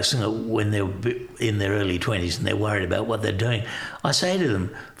young blokes when they're in their early 20s and they're worried about what they're doing, I say to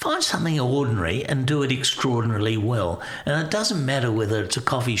them, find something ordinary and do it extraordinarily well. And it doesn't matter whether it's a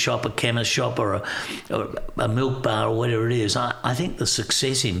coffee shop, a chemist shop, or a milk bar or whatever it is. I think the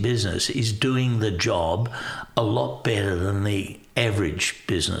success in business is doing the job a lot better than the average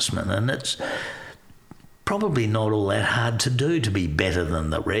businessman. And it's probably not all that hard to do to be better than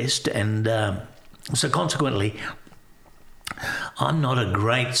the rest. And so consequently, I'm not a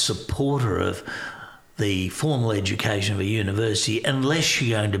great supporter of the formal education of a university unless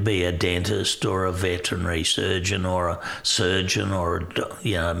you're going to be a dentist or a veterinary surgeon or a surgeon or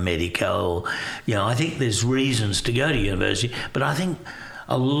a medico. I think there's reasons to go to university, but I think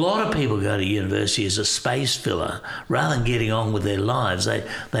a lot of people go to university as a space filler rather than getting on with their lives.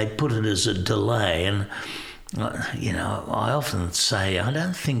 They put it as a delay, and I often say I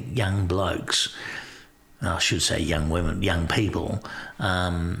don't think young blokes, I should say young women, young people,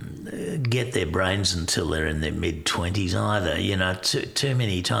 get their brains until they're in their mid-20s either. Too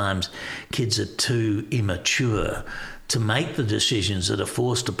many times kids are too immature to make the decisions that are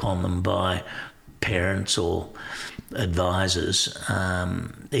forced upon them by parents or advisors,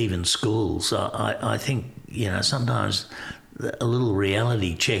 even schools. I think, sometimes a little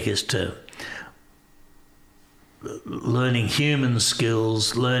reality check as to learning human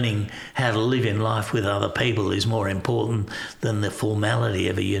skills, learning how to live in life with other people is more important than the formality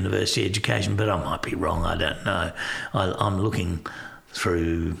of a university education. But I might be wrong, I don't know. I'm looking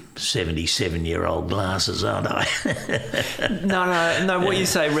through 77-year-old glasses, aren't I? No. What you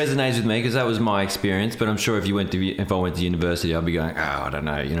say resonates with me because that was my experience. But I'm sure if I went to university, I'd be going, I don't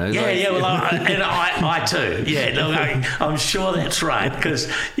know, Well, I too. Yeah, look, I'm sure that's right because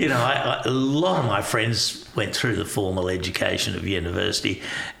a lot of my friends went through the formal education of university,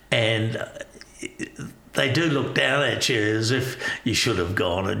 and they do look down at you as if you should have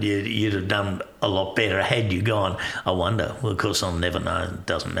gone and you'd have done a lot better had you gone. I wonder. Well, of course, I'll never know. It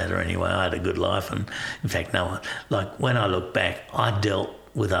doesn't matter anyway. I had a good life. And in fact, when I look back, I dealt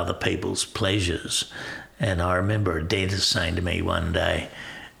with other people's pleasures. And I remember a dentist saying to me one day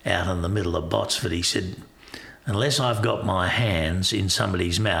out in the middle of Botsford, he said, unless I've got my hands in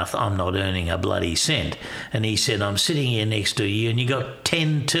somebody's mouth, I'm not earning a bloody cent. And he said, I'm sitting here next to you and you got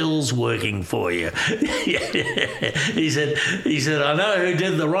 10 tills working for you. He said, I know who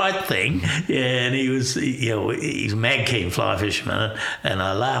did the right thing. Yeah, and he's a mad keen fly fisherman. And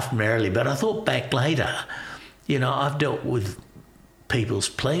I laughed merrily, but I thought back later, I've dealt with people's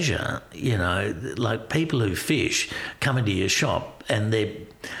pleasure, like people who fish come into your shop and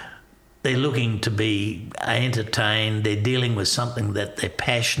they're looking to be entertained. They're dealing with something that they're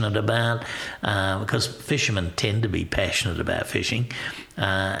passionate about because fishermen tend to be passionate about fishing.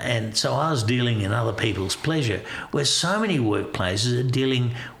 And so I was dealing in other people's pleasure, where so many workplaces are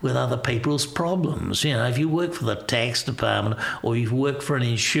dealing with other people's problems. If you work for the tax department or you work for an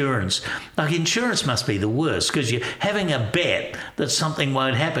insurance, insurance must be the worst because you're having a bet that something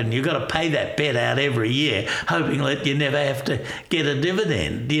won't happen. You've got to pay that bet out every year, hoping that you never have to get a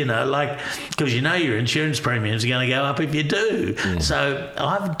dividend, because your insurance premiums are going to go up if you do. Yeah. So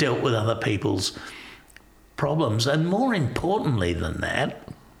I've dealt with other people's problems, and more importantly than that,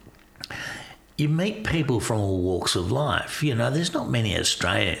 you meet people from all walks of life. There's not many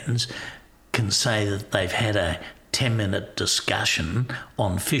Australians can say that they've had a 10-minute discussion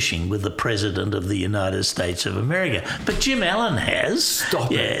on fishing with the President of the United States of America. But Jim Allen has.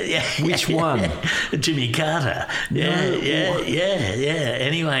 Stop it. Which one? Jimmy Carter. Yeah.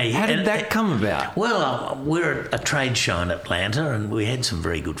 Anyway. How did that come about? Well, we're at a trade show in Atlanta, and we had some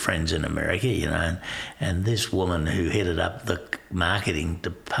very good friends in America, and this woman who headed up the marketing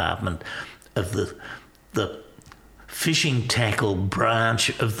department of the fishing tackle branch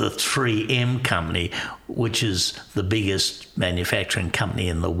of the 3M company, which is the biggest manufacturing company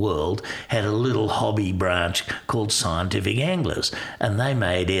in the world, had a little hobby branch called Scientific Anglers, and they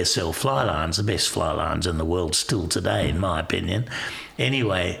made aircell fly lines, the best fly lines in the world still today, in my opinion.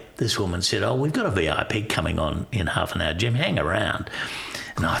 Anyway, this woman said, we've got a VIP coming on in half an hour, Jim, hang around.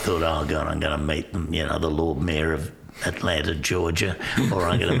 And I thought, oh God, I'm going to meet them, the Lord Mayor of Atlanta, Georgia, or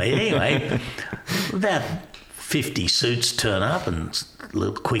I'm going to meet. Anyway, about 50 suits turn up and a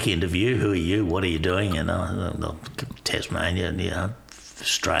little quick interview. Who are you? What are you doing? Tasmania,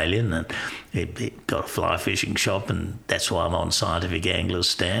 Australian, and he got a fly fishing shop, and that's why I'm on Scientific Anglers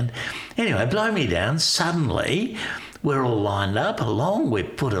stand. Anyway, blow me down. Suddenly, we're all lined up along. We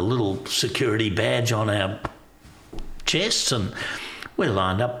put a little security badge on our chests, and we're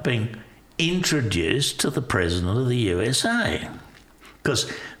lined up being introduced to the President of the USA.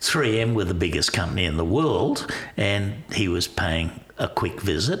 Because 3M were the biggest company in the world, and he was paying a quick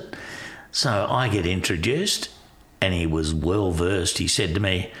visit. So I get introduced, and he was well versed. He said to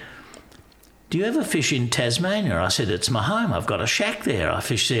me, "Do you ever fish in Tasmania?" I said, "It's my home. I've got a shack there. I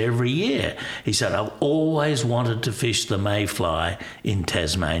fish there every year." He said, "I've always wanted to fish the mayfly in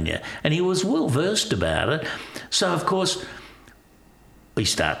Tasmania." And he was well versed about it. So, of course, we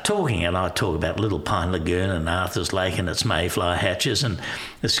start talking, and I talk about Little Pine Lagoon and Arthur's Lake and its mayfly hatches, and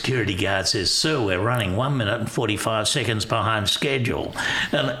the security guard says, "Sir, we're running 1 minute and 45 seconds behind schedule."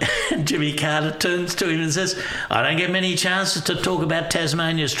 And Jimmy Carter turns to him and says, "I don't get many chances to talk about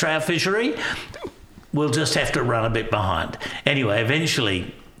Tasmania's trout fishery. We'll just have to run a bit behind." Anyway,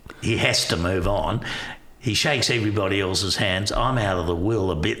 eventually he has to move on. He shakes everybody else's hands. I'm out of the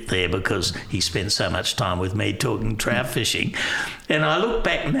will a bit there because he spent so much time with me talking trout fishing. And I look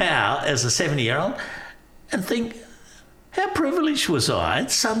back now as a 70-year-old and think, how privileged was I?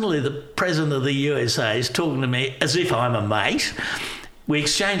 And suddenly the President of the USA is talking to me as if I'm a mate. We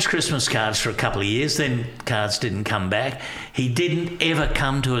exchanged Christmas cards for a couple of years, then cards didn't come back. He didn't ever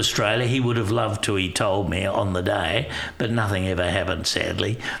come to Australia. He would have loved to, he told me on the day, but nothing ever happened,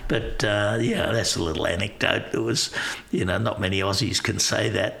 sadly. But, that's a little anecdote. There was, not many Aussies can say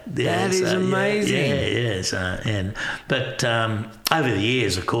that. That is amazing. But over the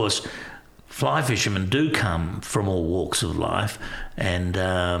years, of course, fly fishermen do come from all walks of life, and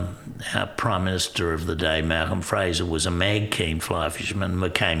our Prime Minister of the day, Malcolm Fraser, was a mag-keen fly fisherman,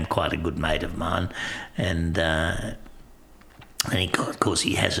 became quite a good mate of mine, and of course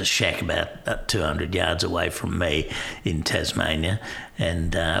he has a shack about 200 yards away from me in Tasmania,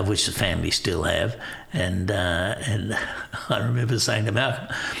 and which the family still have, and I remember saying to Malcolm,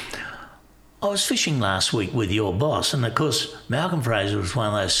 "I was fishing last week with your boss," and of course Malcolm Fraser was one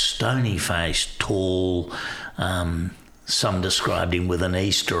of those stony-faced, tall, some described him with an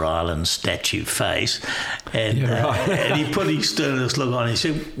Easter Island statue face, and, and he put his sternest look on. He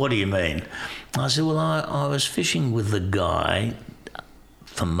said, "What do you mean?" I said, "Well, I was fishing with the guy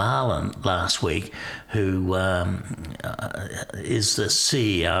for Marlin last week who is the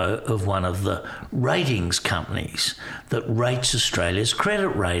CEO of one of the ratings companies that rates Australia's credit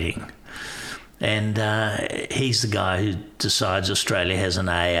rating. And he's the guy who decides Australia has an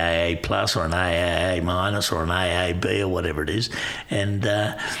AAA plus or an AAA minus or an AAB or whatever it is." And,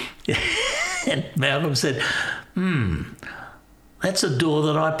 and Malcolm said, "That's a door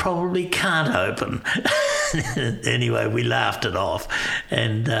that I probably can't open." Anyway, we laughed it off.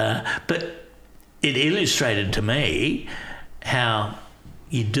 And but it illustrated to me how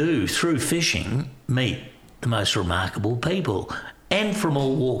you do, through fishing, meet the most remarkable people, and from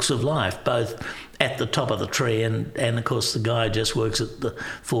all walks of life, both at the top of the tree and of course the guy just works at the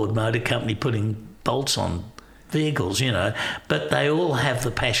Ford Motor Company putting bolts on vehicles, but they all have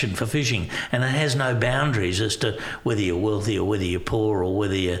the passion for fishing, and it has no boundaries as to whether you're wealthy or whether you're poor or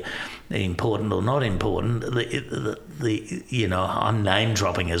whether you're important or not important. I'm name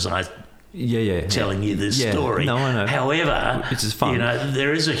dropping as I telling you this story. No, I know. However, it's just fun.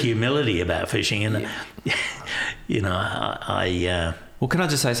 There is a humility about fishing, and Well, can I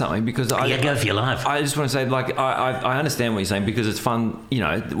just say something? Because go for your life. I just want to say, I understand what you're saying, because it's fun.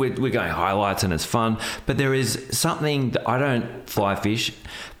 We're going highlights and it's fun, but there is something that I don't fly fish,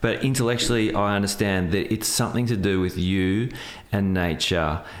 but intellectually I understand that it's something to do with you and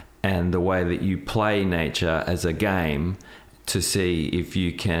nature and the way that you play nature as a game to see if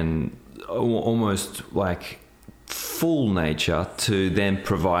you can almost like fool nature to then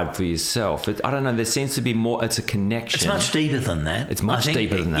provide for yourself. I don't know, there seems to be more, it's a connection. It's much deeper than that. It's much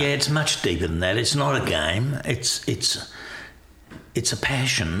deeper than that. Yeah, it's much deeper than that. It's not a game. It's a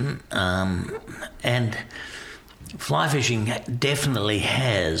passion, and fly fishing definitely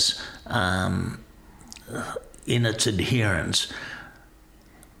has in its adherents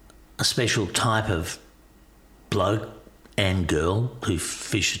a special type of bloke and girl who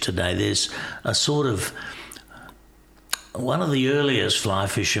fish today. There's a sort of, one of the earliest fly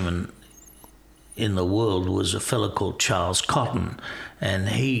fishermen in the world was a fellow called Charles Cotton, and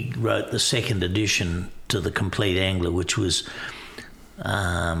he wrote the second edition to The Complete Angler, which was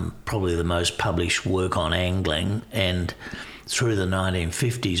probably the most published work on angling, and through the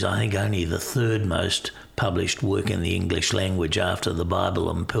 1950s, I think only the third most published work in the English language after the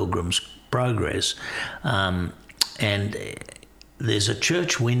Bible and Pilgrim's Progress. And there's a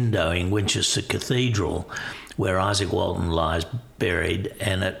church window in Winchester Cathedral where Isaac Walton lies buried,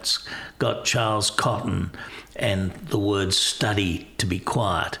 and it's got Charles Cotton and the words "study to be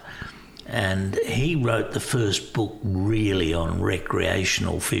quiet." And he wrote the first book really on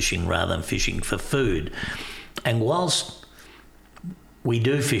recreational fishing rather than fishing for food. And whilst we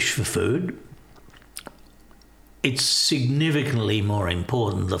do fish for food, it's significantly more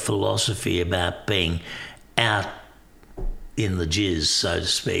important, the philosophy about being out in the jizz, so to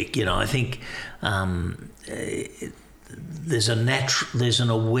speak. You know, I think there's an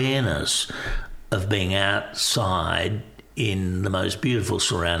awareness of being outside in the most beautiful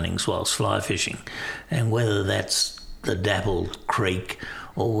surroundings whilst fly fishing, and whether that's the dappled creek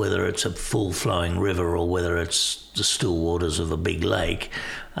or whether it's a full flowing river or whether it's the still waters of a big lake,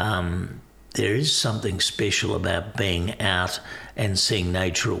 there is something special about being out and seeing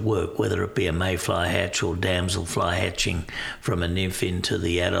nature at work, whether it be a mayfly hatch or damselfly hatching from a nymph into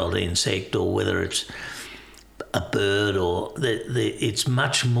the adult insect, or whether it's a bird, or it's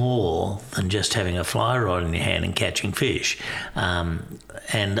much more than just having a fly rod in your hand and catching fish.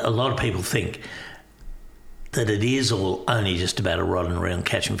 And a lot of people think that it is all only just about a rod and reel and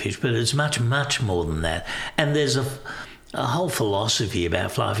catching fish, but it's much, much more than that. And there's a whole philosophy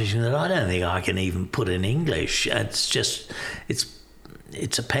about fly fishing that I don't think I can even put in English. It's just,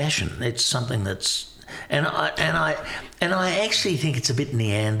 it's a passion. It's something that's, and I actually think it's a bit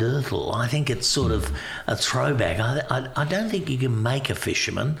Neanderthal. I think it's sort of a throwback. I don't think you can make a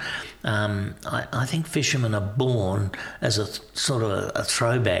fisherman. I think fishermen are born as a sort of a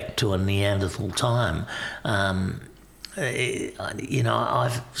throwback to a Neanderthal time. You know,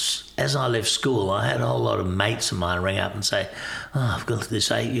 as I left school, I had a whole lot of mates of mine ring up and say, "Oh, I've got this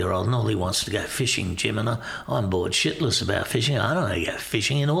 8-year-old and all he wants to go fishing, Jim, and I'm bored shitless about fishing. I don't want to go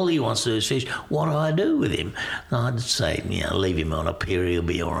fishing, and all he wants to do is fish. What do I do with him?" And I'd say, you know, leave him on a pier, he'll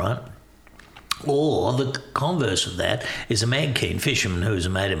be all right. Or the converse of that is a mad keen fisherman who's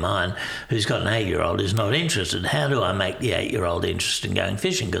a mate of mine who's got an 8-year-old who's not interested. How do I make the 8-year-old interested in going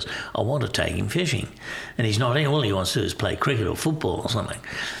fishing? Because I want to take him fishing. And he's not in. All he wants to do is play cricket or football or something.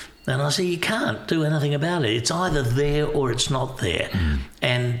 And I say, you can't do anything about it. It's either there or it's not there.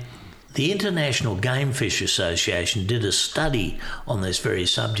 And the International Game Fish Association did a study on this very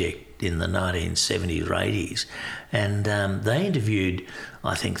subject in the 1970s or 80s. And they interviewed,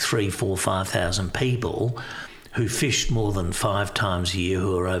 I think, 3,000, 4,000, 5,000 people who fished more than 5 times a year,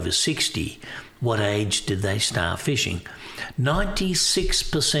 who are over 60. What age did they start fishing?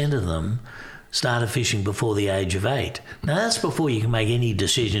 96% of them started fishing before the age of 8. Now, that's before you can make any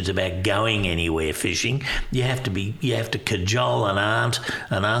decisions about going anywhere fishing. You have to cajole an aunt,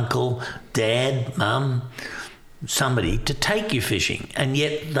 an uncle, dad, mum, somebody to take you fishing, and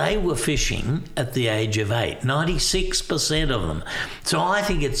yet they were fishing at the age of 8. 96% of them. So I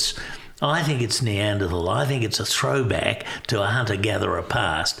think it's Neanderthal. I think it's a throwback to a hunter-gatherer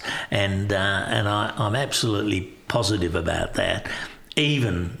past, and I'm absolutely positive about that.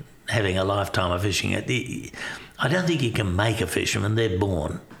 Even having a lifetime of fishing, I don't think you can make a fisherman. They're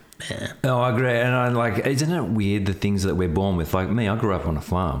born. Yeah. No, I agree. And I like, isn't it weird the things that we're born with? Like me, I grew up on a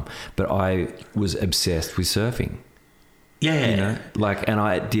farm, but I was obsessed with surfing. Yeah. You know, like, and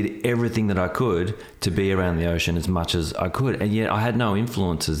I did everything that I could to be around the ocean as much as I could. And yet I had no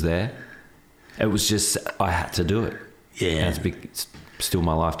influences there. It was just, I had to do it. Yeah. And it's still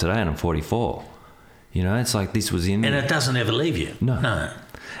my life today, and I'm 44. You know, it's like this was in me. And it doesn't ever leave you. No.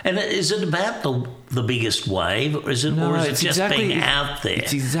 And is it about the biggest wave, or is it just exactly, being out there?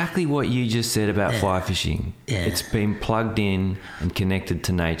 It's exactly what you just said about fly fishing. Yeah. It's been plugged in and connected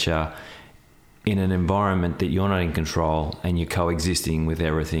to nature in an environment that you're not in control and you're coexisting with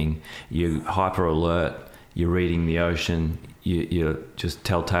everything. You're hyper alert, you're reading the ocean, you just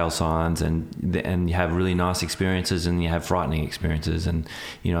telltale signs, and you have really nice experiences and you have frightening experiences, and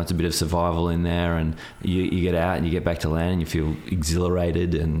it's a bit of survival in there, and you get out and you get back to land and you feel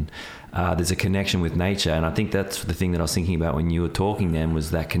exhilarated, and there's a connection with nature. And I think that's the thing that I was thinking about when you were talking then, was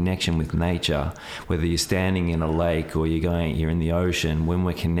that connection with nature. Whether you're standing in a lake or you're in the ocean, when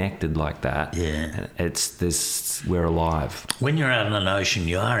we're connected like that, we're alive. When you're out in an ocean,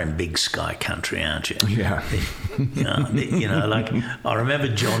 you are in big sky country, aren't you? Yeah. Like I remember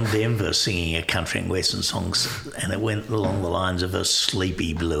John Denver singing a country and western songs, and it went along the lines of a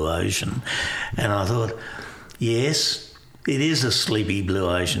sleepy blue ocean, and I thought, yes, it is a sleepy blue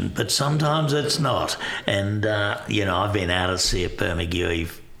ocean, but sometimes it's not. And, I've been out at sea at Bermagui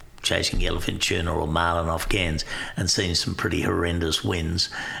chasing yellowfin tuna or marlin off Cairns and seen some pretty horrendous winds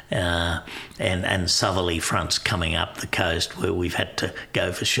and southerly fronts coming up the coast where we've had to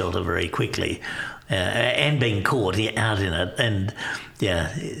go for shelter very quickly and being caught out in it. And,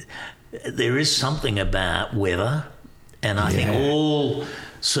 there is something about weather, and I think all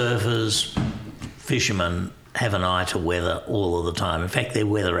surfers, fishermen, have an eye to weather all of the time. In fact, they're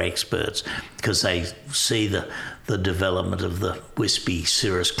weather experts because they see the development of the wispy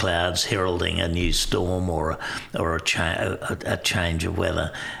cirrus clouds heralding a new storm or a change of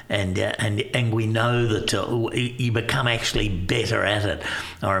weather, and we know that you become actually better at it.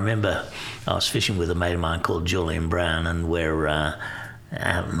 I remember I was fishing with a mate of mine called Julian Brown, and we're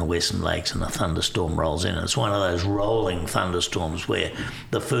out in the Western Lakes, and a thunderstorm rolls in. It's one of those rolling thunderstorms where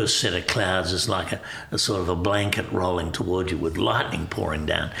the first set of clouds is like a sort of a blanket rolling toward you with lightning pouring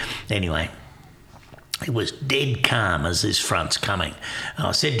down. Anyway, it was dead calm as this front's coming. And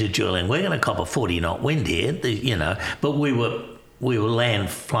I said to Julian, we're going to cop a 40-knot wind here, but we were land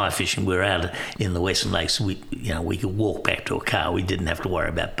fly fishing. We were out in the Western Lakes. We could walk back to a car. We didn't have to worry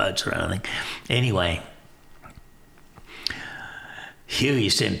about boats or anything. Anyway, Huey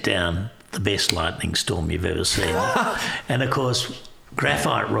sent down the best lightning storm you've ever seen. And, of course,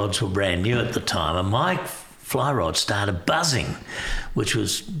 graphite rods were brand new at the time, and my fly rod started buzzing, which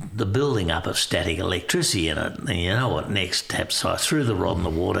was the building up of static electricity in it. And you know what next? So I threw the rod in the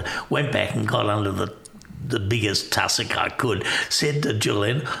water, went back and got under the biggest tussock I could, said to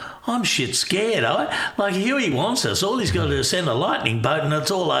Julian, I'm shit scared. Huey wants us. All he's got to do is send a lightning boat and it's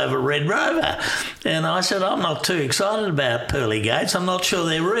all over Red Rover. And I said, I'm not too excited about pearly gates. I'm not sure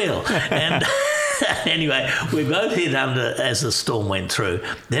they're real. And anyway, we both hit under as the storm went through.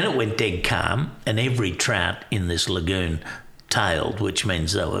 Then it went dead calm, and every trout in this lagoon tailed, which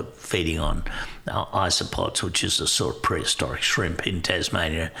means they were feeding on isopods, which is a sort of prehistoric shrimp in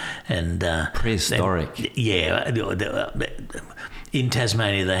Tasmania. And prehistoric? In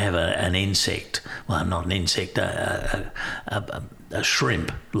Tasmania, they have an insect. Well, not an insect, a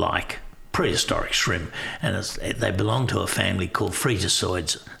shrimp-like prehistoric shrimp, and they belong to a family called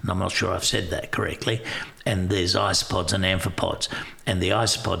fritisoids, and I'm not sure I've said that correctly. And there's isopods and amphipods, and the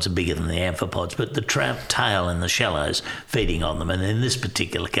isopods are bigger than the amphipods, but the trout tail in the shallows feeding on them. And in this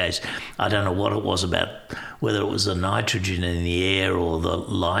particular case, I don't know what it was about, whether it was the nitrogen in the air or the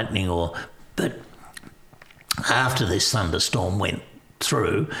lightning, but after this thunderstorm went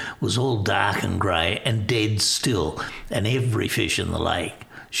through, was all dark and grey and dead still, and every fish in the lake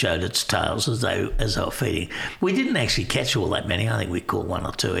showed its tails as they were feeding. We didn't actually catch all that many. I think we caught one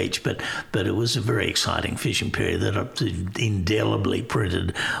or two each, but it was a very exciting fishing period that I've indelibly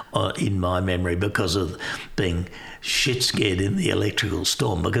printed in my memory because of being shit scared in the electrical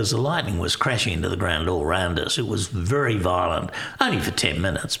storm, because the lightning was crashing into the ground all around us. It was very violent, only for 10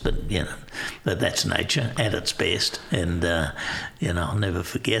 minutes, but that's nature at its best, and I'll never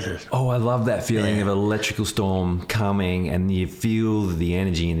forget it. Oh, I love that feeling of an electrical storm coming, and you feel the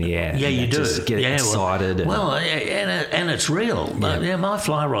energy in the air. Yeah, you do. Just get excited. And it's real. But my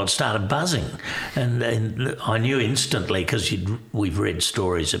fly rod started buzzing, and I knew instantly, because we've read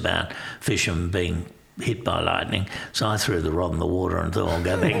stories about fishermen being hit by lightning, so I threw the rod in the water and thought I'll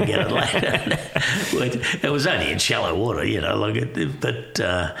go back and get it later. It was only in shallow water, I'll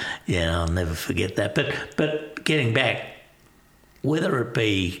never forget that. But getting back, whether it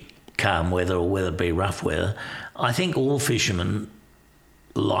be calm weather or whether it be rough weather, I think all fishermen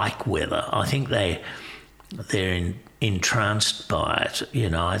like weather. I think they're entranced by it.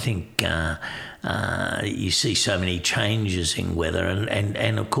 I think you see so many changes in weather,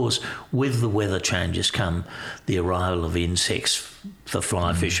 and of course with the weather changes come the arrival of insects for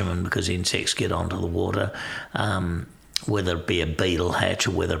fly fishermen, because insects get onto the water. whether it be a beetle hatch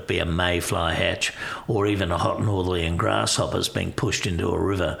or whether it be a mayfly hatch or even a hot northerly and grasshoppers being pushed into a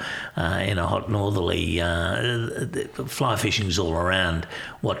river in a hot northerly. Fly fishing's all around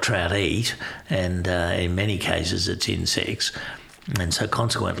what trout eat, and in many cases it's insects. And so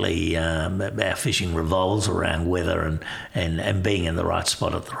consequently, our fishing revolves around weather and being in the right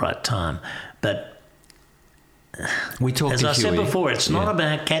spot at the right time. But we talked as I said before, it's not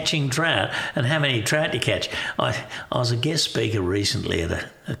about catching trout and how many trout you catch. I was a guest speaker recently at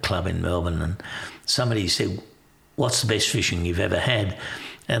a club in Melbourne, and somebody said, "What's the best fishing you've ever had?"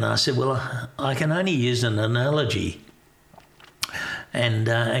 And I said, "Well, I can only use an analogy." And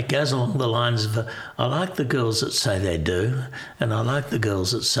it goes along the lines of, I like the girls that say they do, and I like the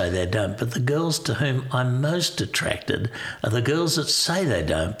girls that say they don't. But the girls to whom I'm most attracted are the girls that say they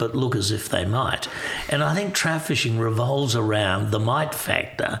don't, but look as if they might. And I think trout fishing revolves around the might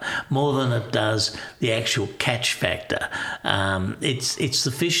factor more than it does the actual catch factor. It's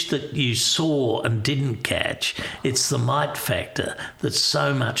the fish that you saw and didn't catch. It's the might factor that's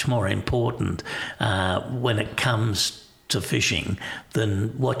so much more important when it comes to fishing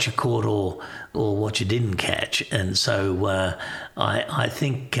than what you caught or what you didn't catch. And so I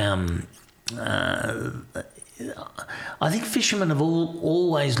think fishermen have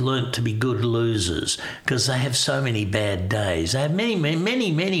always learnt to be good losers because they have so many bad days. They have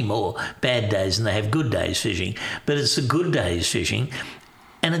many more bad days than they have good days fishing, but it's the good days fishing.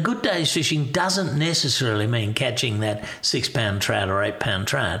 And a good day's fishing doesn't necessarily mean catching that 6-pound trout or 8-pound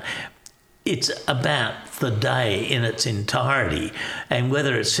trout. It's about the day in its entirety, and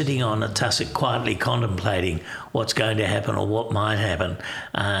whether it's sitting on a tussock quietly contemplating what's going to happen or what might happen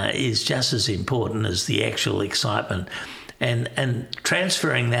is just as important as the actual excitement. And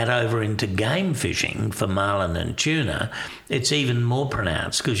transferring that over into game fishing for marlin and tuna, it's even more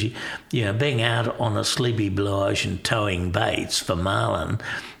pronounced because being out on a sleepy blue ocean towing baits for marlin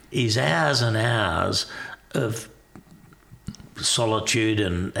is hours and hours of solitude,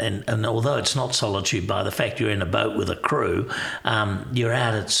 and although it's not solitude by the fact you're in a boat with a crew, you're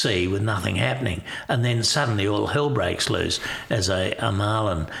out at sea with nothing happening, and then suddenly all hell breaks loose as a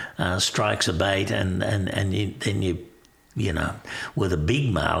marlin strikes a bait, and then you with a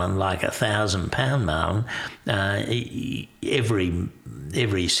big marlin like 1,000-pound marlin,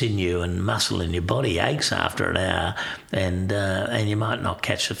 every sinew and muscle in your body aches after an hour, and you might not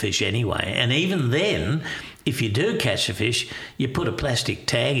catch the fish anyway. And even then, if you do catch a fish, you put a plastic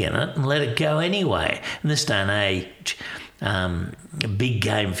tag in it and let it go anyway. In this day and age, big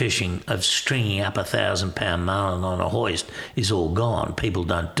game fishing of stringing up 1,000-pound marlin on a hoist is all gone. People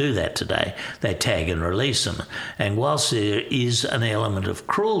don't do that today. They tag and release them. And whilst there is an element of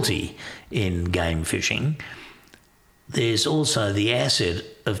cruelty in game fishing, there's also the asset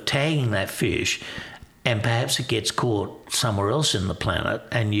of tagging that fish, and perhaps it gets caught somewhere else in the planet,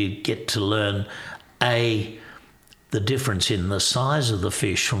 and you get to learn the difference in the size of the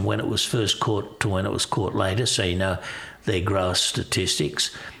fish from when it was first caught to when it was caught later, so you know their growth statistics,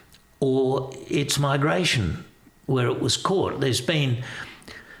 or its migration, where it was caught. There's been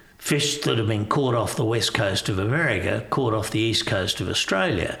fish that have been caught off the west coast of America, caught off the east coast of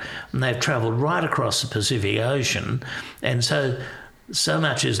Australia, and they've travelled right across the Pacific Ocean, and so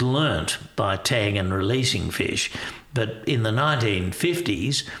much is learnt by tagging and releasing fish. But in the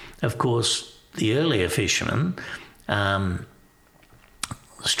 1950s, of course, the earlier fishermen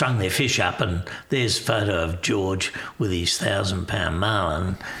strung their fish up, and there's a photo of George with his 1,000-pound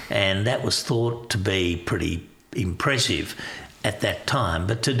marlin, and that was thought to be pretty impressive at that time.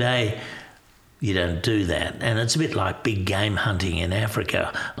 But today, you don't do that, and it's a bit like big game hunting in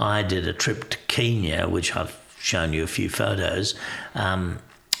Africa. I did a trip to Kenya, which I've shown you a few photos. Back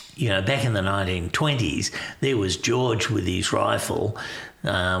in the 1920s, there was George with his rifle,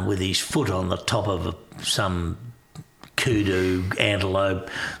 with his foot on the top of some kudu, antelope,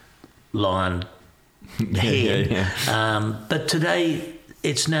 lion head. But today,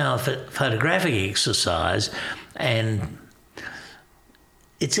 it's now a photographic exercise, and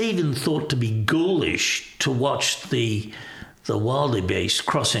it's even thought to be ghoulish to watch the wildebeest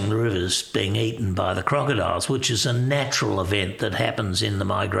crossing the rivers being eaten by the crocodiles, which is a natural event that happens in the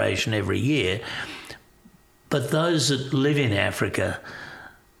migration every year. But those that live in Africa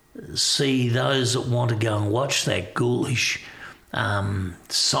see those that want to go and watch that ghoulish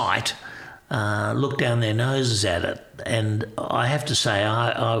sight look down their noses at it. And I have to say,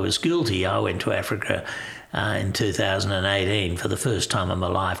 I was guilty. I went to Africa in 2018 for the first time in my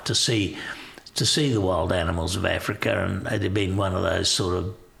life to see the wild animals of Africa, and it had been one of those sort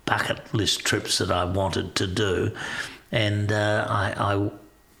of bucket list trips that I wanted to do. And I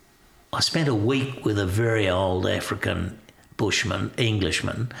I spent a week with a very old African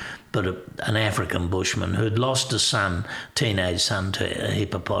Englishman, but an African bushman who'd lost a teenage son to a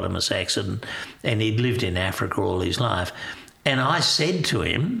hippopotamus accident, and he'd lived in Africa all his life. And I said to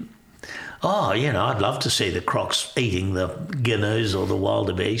him, I'd love to see the crocs eating the gnu's or the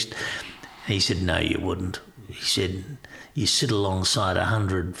wildebeest. He said, no, you wouldn't. He said, you sit alongside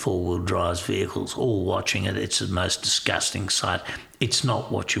 100 four-wheel drive vehicles all watching it. It's the most disgusting sight. It's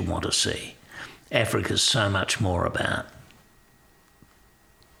not what you want to see. Africa's so much more about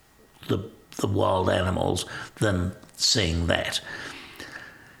the wild animals than seeing that.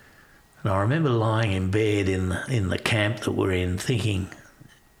 And I remember lying in bed in the camp that we're in thinking,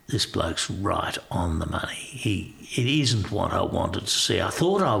 this bloke's right on the money. It isn't what I wanted to see. I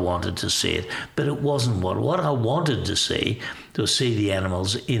thought I wanted to see it, but it wasn't what I wanted to see the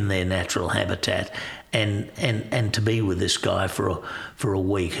animals in their natural habitat and to be with this guy for a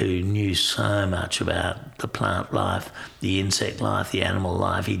week who knew so much about the plant life, the insect life, the animal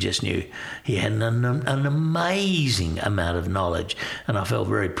life. He just knew he had an amazing amount of knowledge, and I felt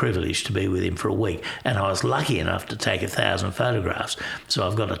very privileged to be with him for a week. And I was lucky enough to take 1,000 photographs, so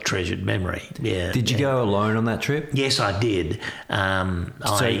I've got a treasured memory. Yeah. Did you go alone on that trip? Yes, I did.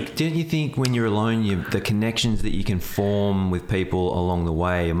 Didn't you think when you're alone, the connections that you can form with people along the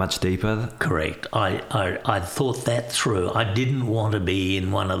way are much deeper? Correct. I thought that through. I didn't want to be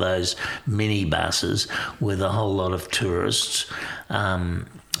in one of those minibuses with a whole lot of tourists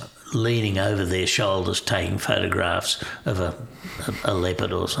leaning over their shoulders taking photographs of a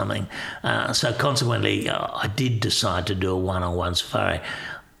leopard or something. So consequently, I did decide to do a one-on-one safari.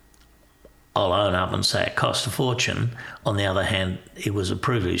 I'll own up and say it cost a fortune. On the other hand, it was a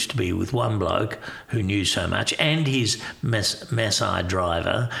privilege to be with one bloke who knew so much, and his Maasai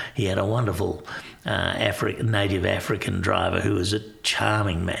driver. He had a wonderful native African driver who was a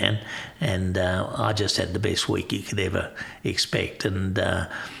charming man, and I just had the best week you could ever expect. And I'd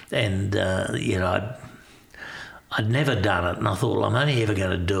never done it, and I thought, well, I'm only ever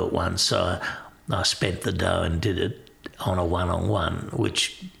going to do it once. So I spent the dough and did it on a one-on-one,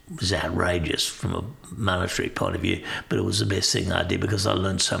 which was outrageous from a monetary point of view, but it was the best thing I did because I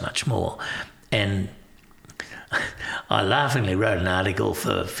learned so much more. And I laughingly wrote an article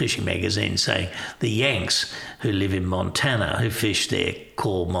for Fishing Magazine saying the Yanks who live in Montana, who fish there,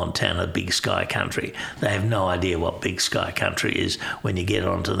 call Montana Big Sky Country. They have no idea what Big Sky Country is when you get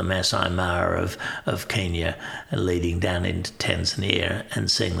onto the Masai Mara of Kenya and leading down into Tanzania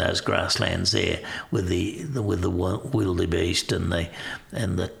and seeing those grasslands there with the wildebeest and the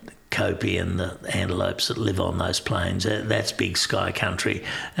Kopi and the antelopes that live on those plains. That's Big Sky Country,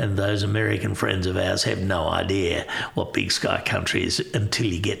 and those American friends of ours have no idea what Big Sky Country is until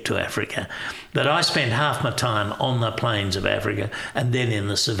you get to Africa. But I spent half my time on the plains of Africa and then in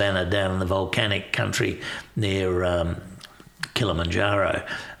the savannah down in the volcanic country near Kilimanjaro,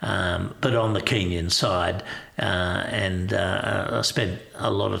 but on the Kenyan side, and I spent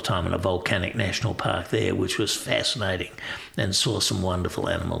a lot of time in a volcanic national park there, which was fascinating, and saw some wonderful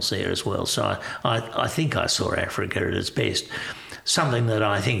animals there as well. So I think I saw Africa at its best. Something that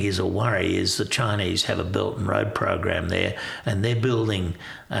I think is a worry is the Chinese have a Belt and Road program there, and they're building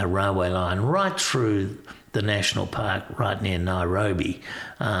a railway line right through the national park right near Nairobi,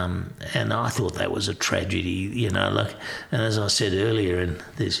 and I thought that was a tragedy, and as I said earlier in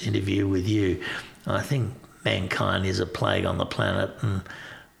this interview with you, I think mankind is a plague on the planet, and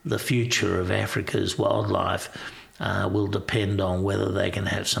the future of Africa's wildlife will depend on whether they can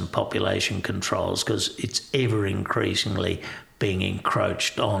have some population controls, because it's ever increasingly being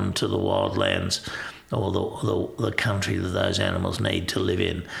encroached onto the wildlands or the country that those animals need to live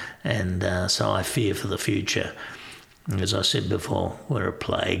in. And so I fear for the future. As I said before, we're a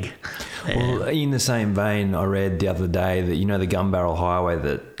plague. Well, in the same vein, I read the other day that, the Gun Barrel Highway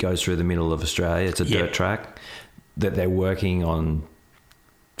that goes through the middle of Australia, it's a dirt track, that they're working on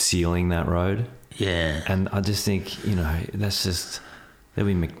sealing that road. Yeah. And I just think, that's just... There'll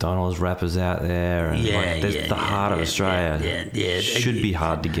be McDonald's wrappers out there, and the heart of Australia. It should be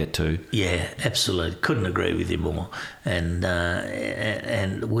hard to get to. Yeah, absolutely. Couldn't agree with you more. And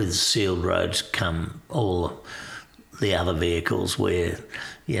with sealed roads come all the other vehicles where,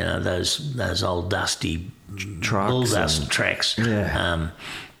 those old dusty trucks, bull dust tracks. Yeah.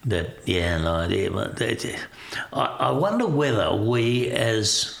 No idea. But I wonder whether we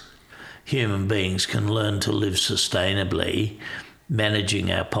as human beings can learn to live sustainably, managing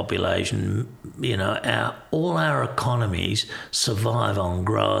our population. All our economies survive on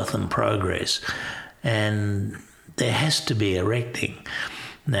growth and progress, and there has to be erecting.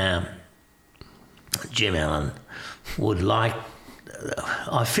 Now, Jim Allen would like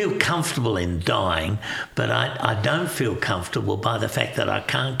I feel comfortable in dying, but I don't feel comfortable by the fact that I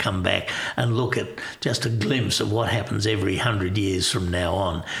can't come back and look at just a glimpse of what happens every 100 years from now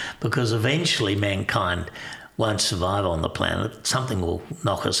on, because eventually mankind won't survive on the planet. Something will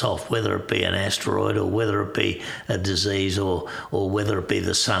knock us off, whether it be an asteroid or whether it be a disease or whether it be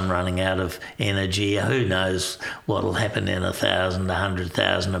the sun running out of energy. Who knows what will happen in 1,000,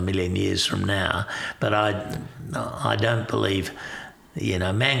 100,000, 1,000,000 years from now. But I don't believe,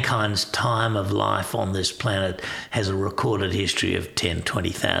 mankind's time of life on this planet has a recorded history of 10,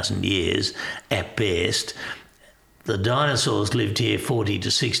 20,000 years at best. The dinosaurs lived here 40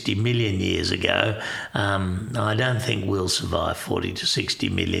 to 60 million years ago. I don't think we'll survive 40 to 60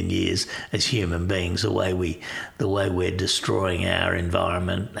 million years as human beings, the way we're destroying our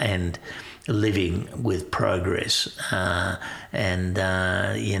environment and living with progress.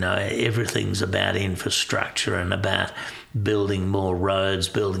 Everything's about infrastructure and about building more roads,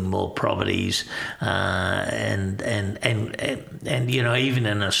 building more properties, and even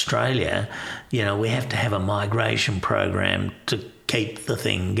in Australia, we have to have a migration program to keep the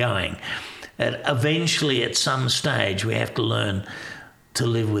thing going. Eventually, at some stage, we have to learn to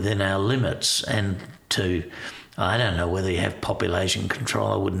live within our limits and to, I don't know whether you have population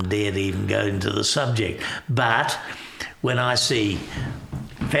control. I wouldn't dare to even go into the subject. But when I see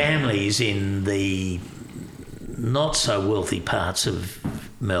families in the not so wealthy parts of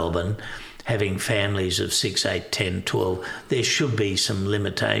Melbourne having families of 6, 8, 10, 12, there should be some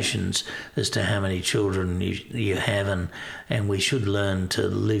limitations as to how many children you have, and we should learn to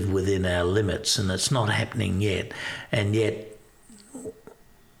live within our limits, and it's not happening yet. And yet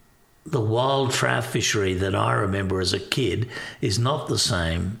the wild trout fishery that I remember as a kid is not the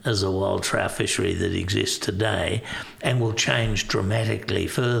same as the wild trout fishery that exists today, and will change dramatically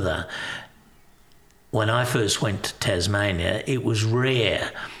further. When I first went to Tasmania, it was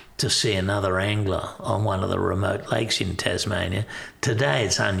rare to see another angler on one of the remote lakes in Tasmania. Today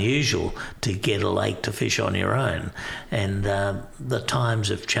it's unusual to get a lake to fish on your own, and the times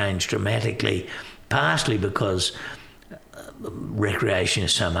have changed dramatically, partially because recreation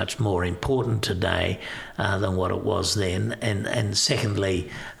is so much more important today than what it was then, and secondly,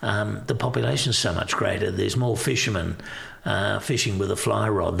 the population is so much greater. There's more fishermen fishing with a fly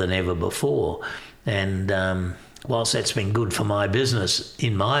rod than ever before, and whilst that's been good for my business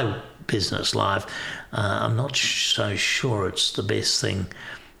in my business life, I'm not so sure it's the best thing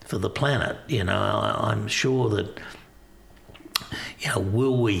for the planet. I'm sure that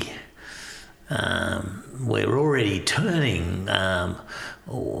will we we're already turning,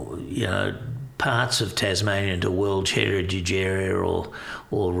 parts of Tasmania into World Heritage Area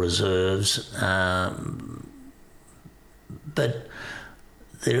or reserves. But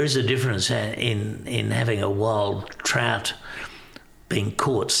there is a difference in having a wild trout being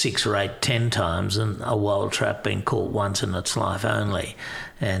caught 6 or 8, 10 times and a wild trout being caught once in its life only.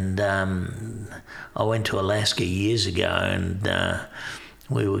 And I went to Alaska years ago, and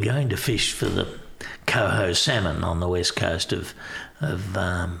we were going to fish for the coho salmon on the west coast of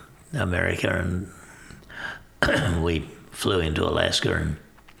America, and we flew into Alaska, and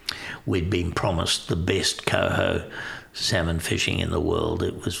we'd been promised the best coho salmon fishing in the world.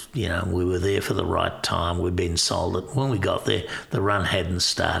 It was, we were there for the right time. We'd been sold it. When we got there, the run hadn't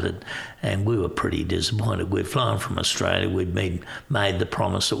started, and we were pretty disappointed. We'd flown from Australia. We'd made the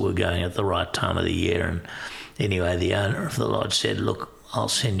promise that we were going at the right time of the year. And anyway, the owner of the lodge said, "Look, I'll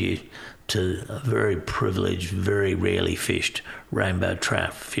send you to a very privileged, very rarely fished rainbow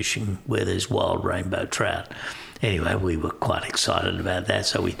trout fishing where there's wild rainbow trout." Anyway, we were quite excited about that,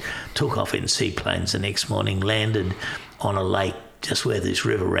 so we took off in seaplanes the next morning, landed on a lake just where this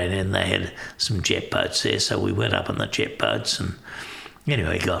river ran in. They had some jet boats there, so we went up on the jet boats, and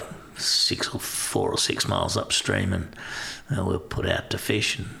anyway, got 4 or 6 miles upstream, and we were put out to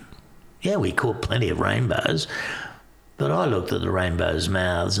fish, and we caught plenty of rainbows. But I looked at the rainbows'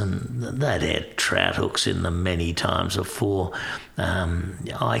 mouths, and they'd had trout hooks in them many times before.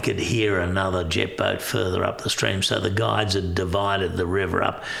 I could hear another jet boat further up the stream, so the guides had divided the river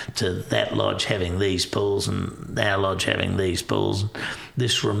up to that lodge having these pools and our lodge having these pools.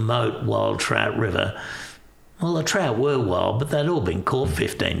 This remote wild trout river, well, the trout were wild, but they'd all been caught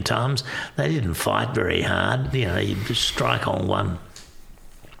 15 times. They didn't fight very hard. You'd just strike on one,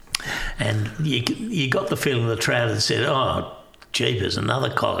 and you got the feeling the trout had said, "Oh, jeepers, another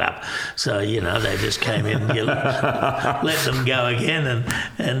cock up." So, they just came in, let them go again.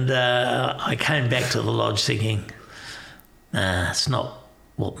 And I came back to the lodge thinking, it's not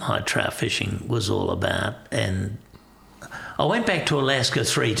what my trout fishing was all about. And I went back to Alaska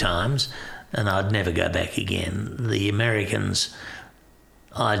 3 times, and I'd never go back again. The Americans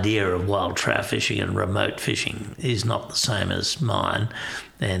idea of wild trout fishing and remote fishing is not the same as mine.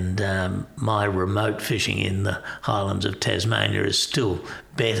 And my remote fishing in the highlands of Tasmania is still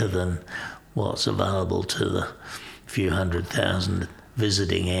better than what's available to the few 100,000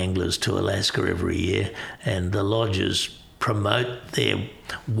 visiting anglers to Alaska every year. And the lodges promote their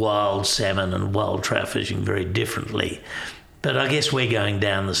wild salmon and wild trout fishing very differently. But I guess we're going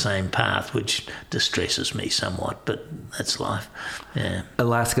down the same path, which distresses me somewhat, but that's life. Yeah.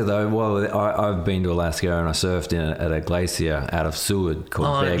 Alaska, though, well, I've been to Alaska and I surfed at a glacier out of Seward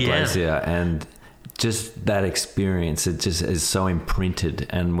called Bear Glacier, and just that experience, it just is so imprinted.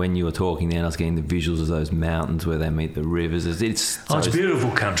 And when you were talking then, I was getting the visuals of those mountains where they meet the rivers. It's beautiful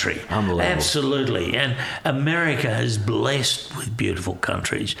country. Unbelievable. Absolutely. And America is blessed with beautiful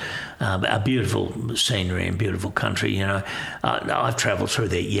countries, a beautiful scenery and beautiful country. You know, I've travelled through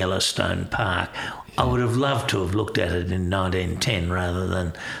that Yellowstone Park. I would have loved to have looked at it in 1910 rather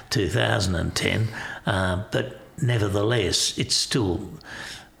than 2010. But nevertheless, it's still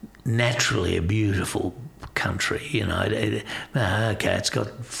naturally a beautiful country, you know. Okay, it's got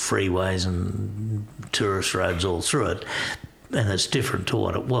freeways and tourist roads all through it, and it's different to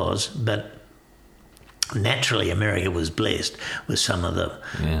what it was, but naturally America was blessed with some of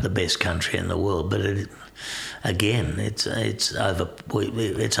the best country in the world. But it's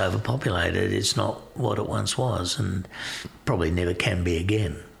overpopulated. It's not what it once was, and probably never can be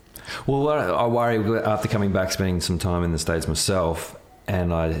again. Well, what I worry, after coming back, spending some time in the States myself,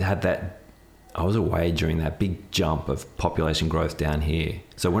 and I was away during that big jump of population growth down here.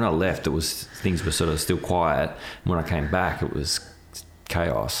 So when I left, things were sort of still quiet. When I came back, it was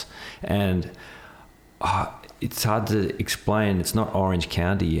chaos. And it's hard to explain. It's not Orange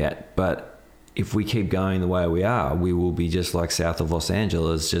County yet, but if we keep going the way we are, we will be just like south of Los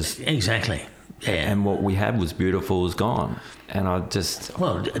Angeles. Just exactly. Yeah. And what we had was beautiful is gone. And just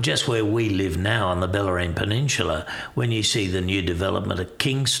where we live now on the Bellarine Peninsula, when you see the new development of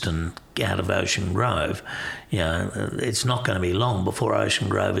Kingston out of Ocean Grove, you know, it's not going to be long before Ocean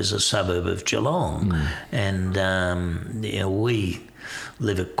Grove is a suburb of Geelong. And you know, we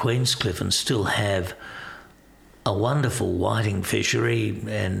live at Queenscliff and still have a wonderful whiting fishery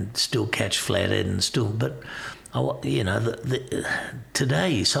and still catch flathead and still, but you know,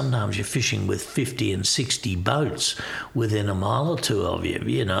 today sometimes you're fishing with 50 and 60 boats within a mile or two of you.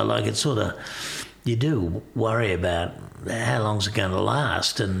 You know, like it's sort of, you do worry about how long's it going to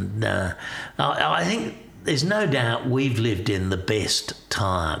last. And I think there's no doubt we've lived in the best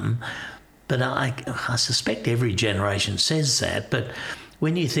time, but I suspect every generation says that. But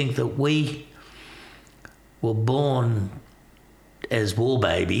when you think that we were born as war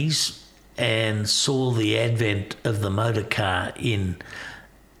babies and saw the advent of the motor car in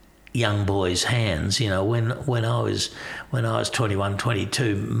young boys' hands, you know, when I was 21,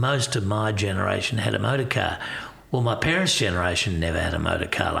 22, most of my generation had a motor car. Well, my parents' generation never had a motor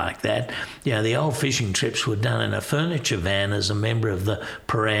car like that. You know, the old fishing trips were done in a furniture van as a member of the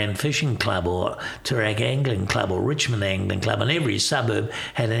Paran Fishing Club or Toorak Angling Club or Richmond Angling Club, and every suburb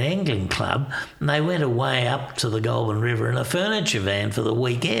had an angling club, and they went away up to the Goulburn River in a furniture van for the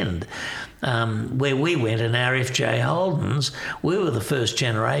weekend. Where we went in our FJ Holdens, we were the first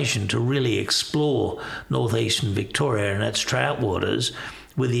generation to really explore northeastern Victoria and its trout waters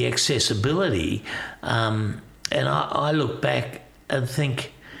with the accessibility. And I look back and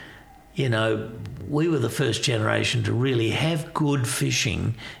think, you know, we were the first generation to really have good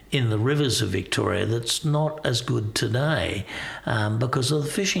fishing in the rivers of Victoria that's not as good today because of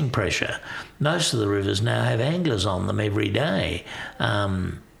the fishing pressure. Most of the rivers now have anglers on them every day.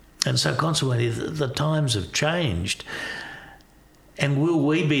 And so consequently, the times have changed. And will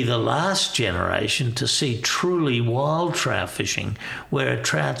we be the last generation to see truly wild trout fishing where a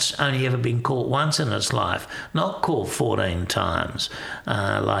trout's only ever been caught once in its life, not caught 14 times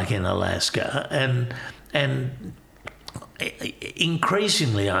like in Alaska? And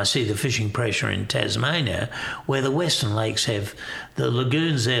increasingly I see the fishing pressure in Tasmania where the Western Lakes have the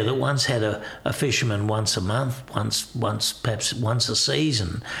lagoons there that once had a fisherman once a month, perhaps once a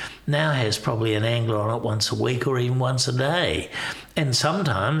season, now has probably an angler on it once a week or even once a day. And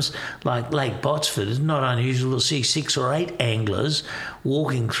sometimes, like Lake Botsford, it's not unusual to see 6 or 8 anglers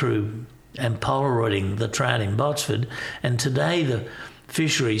walking through and polaroiding the trout in Botsford. And today the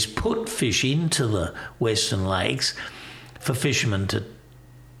fisheries put fish into the Western Lakes for fishermen to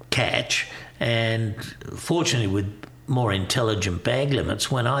catch, and fortunately with more intelligent bag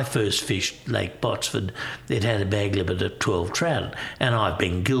limits. When I first fished Lake Botsford, it had a bag limit of 12 trout, and I've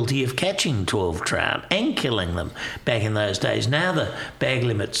been guilty of catching 12 trout and killing them back in those days. Now the bag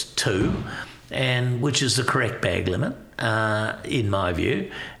limit's 2, and which is the correct bag limit, in my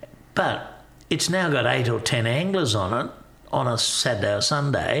view. But it's now got 8 or 10 anglers on it on a Saturday or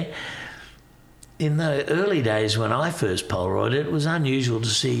Sunday. In the early days when I first Polaroided, it was unusual to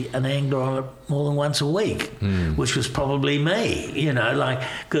see an angler on it more than once a week, which was probably me,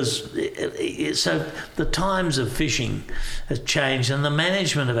 because so the times of fishing has changed and the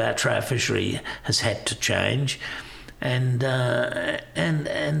management of our trout fishery has had to change, and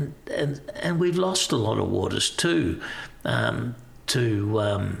we've lost a lot of waters too,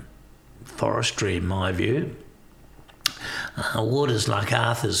 to forestry, in my view. Waters like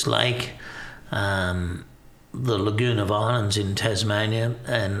Arthur's Lake, the Lagoon of Islands in Tasmania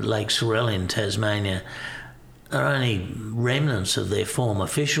and Lake Sorell in Tasmania are only remnants of their former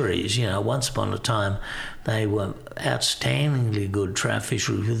fisheries. Once upon a time they were outstandingly good trout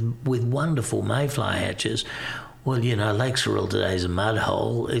fisheries with wonderful mayfly hatches. Well, Lake Sorell today is a mud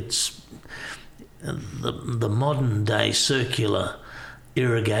hole. It's the modern day circular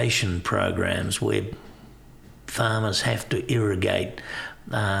irrigation programs where farmers have to irrigate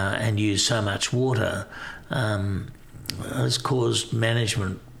and use so much water has caused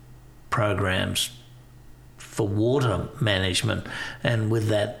management programs for water management, and with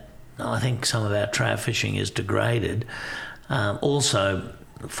that I think some of our trout fishing is degraded. Also,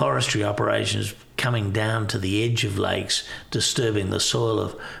 forestry operations coming down to the edge of lakes, disturbing the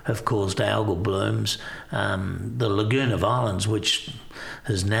soil, have caused algal blooms. The Lagoon of Islands, which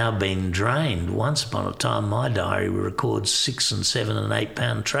has now been drained. Once upon a time, my diary records 6 and 7 and 8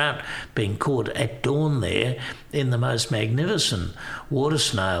 pound trout being caught at dawn there in the most magnificent water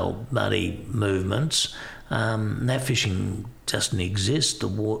snail buddy movements. That fishing doesn't exist. The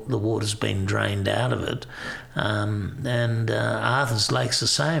water's been drained out of it. And Arthur's Lake's the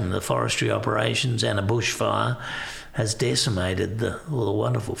same. The forestry operations and a bushfire has decimated the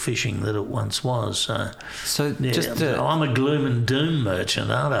wonderful fishing that it once was. I'm a gloom and doom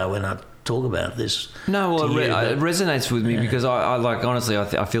merchant, aren't I, when I talk about this? No, well, it resonates with me because I honestly,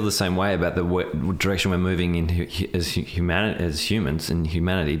 I feel the same way about the direction we're moving in as humans and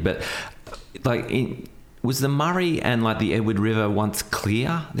humanity. But was the Murray and the Edward River once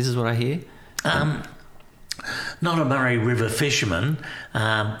clear? This is what I hear. Not a Murray River fisherman,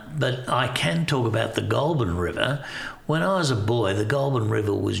 but I can talk about the Goulburn River. When I was a boy, the Goulburn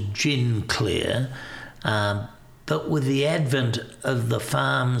River was gin clear, but with the advent of the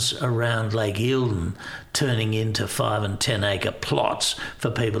farms around Lake Eildon turning into 5 and 10 acre plots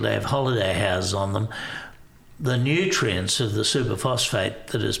for people to have holiday houses on them, the nutrients of the superphosphate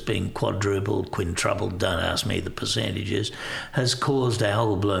that has been quadrupled, quintupled, don't ask me the percentages, has caused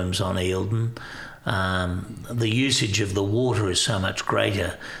algal blooms on Eildon. The usage of the water is so much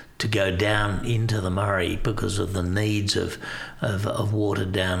greater to go down into the Murray because of the needs of water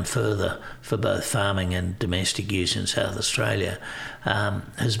down further for both farming and domestic use in South Australia,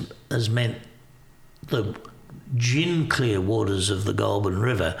 has meant the gin clear waters of the Goulburn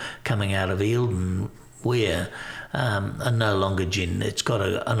River coming out of Eildon Weir are no longer gin. It's got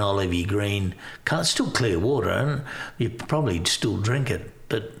an olivey green colour. It's still clear water, and you probably still drink it,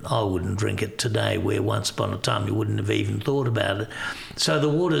 but I wouldn't drink it today, where once upon a time you wouldn't have even thought about it. So the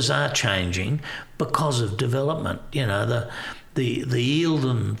waters are changing because of development. The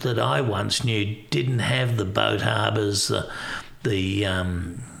Eildon that I once knew didn't have the boat harbours, the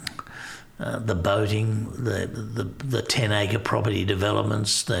boating, the 10-acre property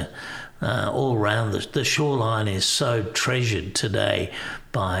developments, all around the shoreline is so treasured today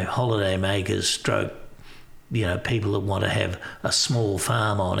by holiday makers, people that want to have a small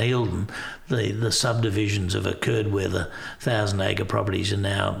farm on Eildon. The subdivisions have occurred where the 1,000-acre properties are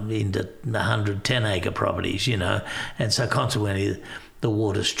now into 110-acre properties, and so consequently the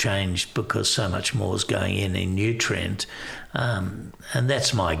water's changed because so much more is going in nutrient. And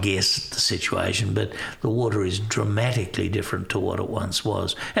that's my guess at the situation, but the water is dramatically different to what it once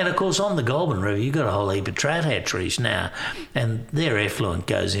was. And of course on the Goulburn River you've got a whole heap of trout hatcheries now, and their effluent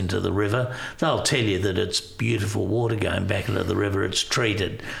goes into the river. They'll tell you that it's beautiful water going back into the river, it's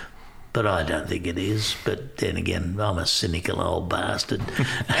treated, but I don't think it is. But then again, I'm a cynical old bastard.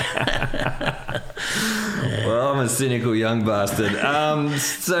 Well, I'm a cynical young bastard.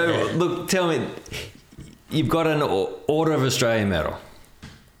 Look, tell me, you've got an Order of Australia medal.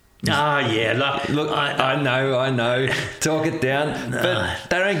 Oh, yeah. Look, I know. Talk it down. No. But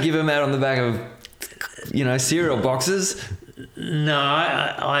they don't give them out on the back of, cereal boxes. No,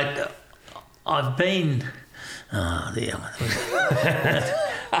 I've been... Oh, yeah.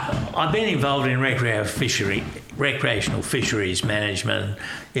 I've been involved in recreational fisheries management.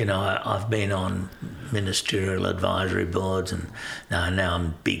 You know, I've been on ministerial advisory boards, and now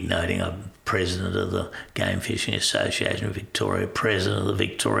I'm big noting I'm president of the Game Fishing Association of Victoria, president of the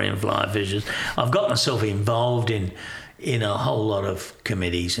Victorian Fly Fishers. I've got myself involved in a whole lot of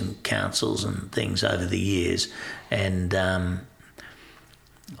committees and councils and things over the years, and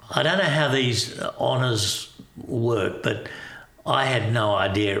I don't know how these honours work, but I had no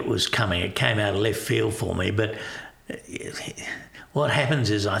idea it was coming. It came out of left field for me, but what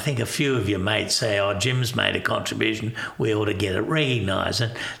happens is I think a few of your mates say, oh, Jim's made a contribution, we ought to get it recognised.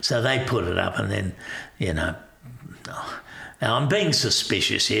 And so they put it up, and then, you know, now I'm being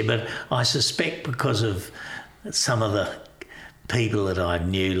suspicious here, but I suspect because of some of the people that I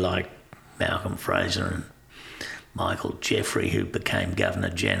knew, like Malcolm Fraser and Michael Jeffrey, who became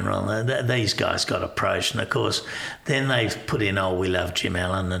Governor-General, these guys got approached, and of course then they put in, oh, we love Jim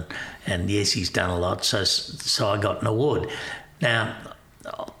Allen, and yes, he's done a lot, so I got an award. Now,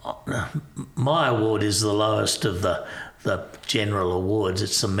 my award is the lowest of the general awards.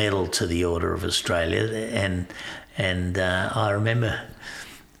 It's the Medal to the Order of Australia, and I remember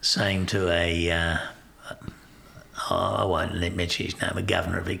saying to I won't mention his name, a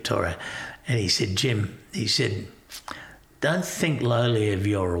Governor of Victoria, and he said, Jim, he said, don't think lowly of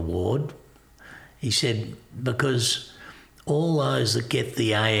your award. He said, because all those that get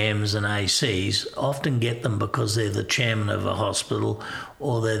the AMs and ACs often get them because they're the chairman of a hospital,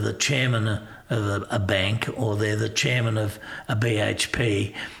 or they're the chairman of a bank, or they're the chairman of a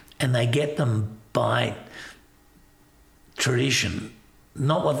BHP, and they get them by tradition,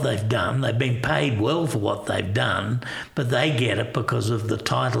 not what they've done. They've been paid well for what they've done, but they get it because of the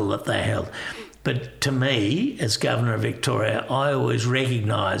title that they held. But to me, as Governor of Victoria, I always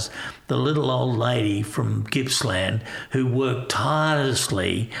recognised the little old lady from Gippsland who worked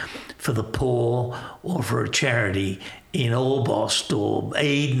tirelessly for the poor or for a charity in Orbost or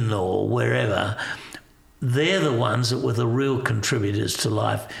Eden or wherever. They're the ones that were the real contributors to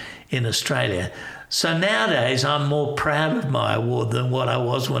life in Australia. So nowadays, I'm more proud of my award than what I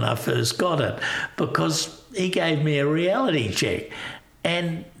was when I first got it, because he gave me a reality check.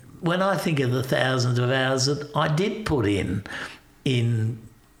 And when I think of the thousands of hours that I did put in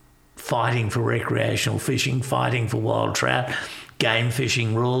fighting for recreational fishing, fighting for wild trout, game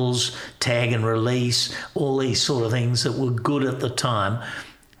fishing rules, tag and release, all these sort of things that were good at the time,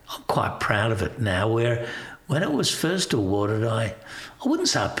 I'm quite proud of it now, where when it was first awarded, I wouldn't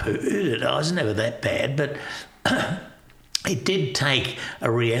say I poohed it, I was never that bad, but it did take a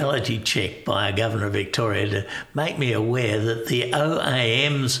reality check by a Governor of Victoria to make me aware that the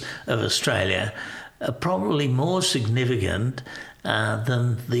OAMs of Australia are probably more significant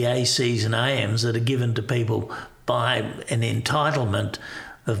than the ACs and AMs that are given to people by an entitlement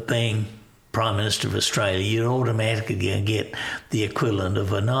of being Prime Minister of Australia. You're automatically going to get the equivalent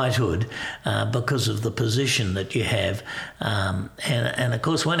of a knighthood because of the position that you have. And of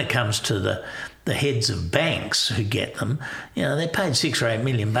course, when it comes to the heads of banks who get them, you know, they're paid $6 or $8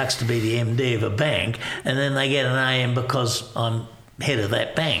 million to be the MD of a bank, and then they get an AM because I'm head of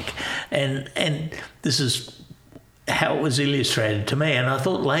that bank. And this is how it was illustrated to me. And I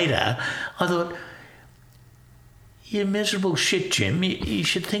thought later, you miserable shit, Jim, you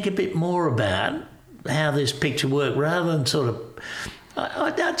should think a bit more about how this picture worked rather than sort of...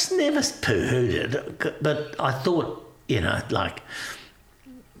 I'd never poo-hooed it, but I thought, you know, like,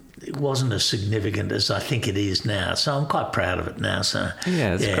 it wasn't as significant as I think it is now. So I'm quite proud of it now. So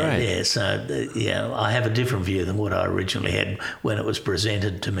yeah, it's great. Yeah, so I have a different view than what I originally had when it was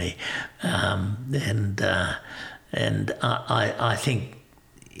presented to me. And I think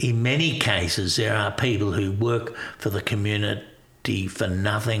in many cases there are people who work for the community for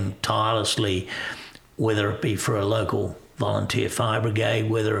nothing, tirelessly, whether it be for a local volunteer fire brigade,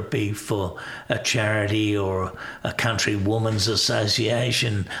 whether it be for a charity or a country women's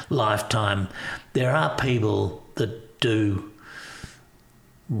association, Lifetime. There are people that do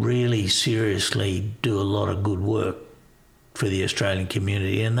really seriously do a lot of good work for the Australian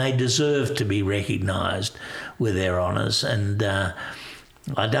community, and they deserve to be recognised with their honours. And I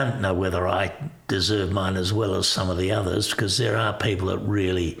don't know whether I deserve mine as well as some of the others, because there are people that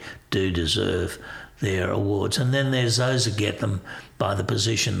really do deserve their awards, and then there's those that get them by the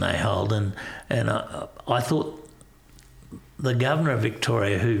position they hold. And I thought the Governor of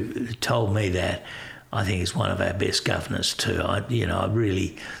Victoria who told me that, I think is one of our best governors too. I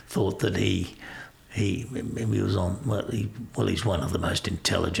really thought that he he was on. He's one of the most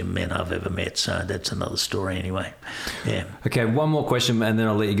intelligent men I've ever met. So that's another story, anyway. Yeah. Okay, one more question, and then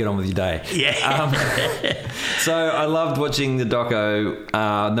I'll let you get on with your day. Yeah. So I loved watching the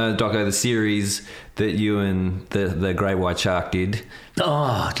the series that you and the Great White Shark did.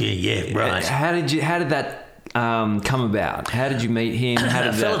 Oh, yeah, right. How did that come about? How did you meet him?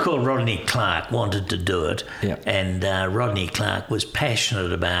 A fellow called Rodney Clark wanted to do it, Yep. and Rodney Clark was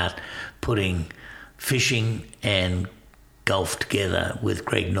passionate about putting fishing and golf together with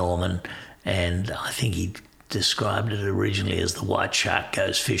Greg Norman, and I think he described it originally as the White Shark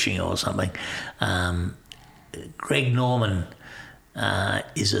Goes Fishing or something. Greg Norman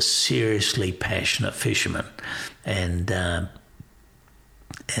is a seriously passionate fisherman, and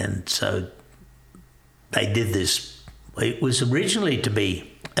so they did this. It was originally to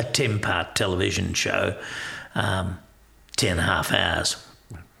be a 10-part television show, 10.5 hours.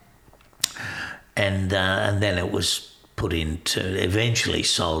 And then it was put into, eventually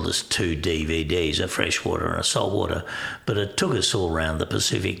sold as 2 DVDs, a freshwater and a saltwater. But it took us all around the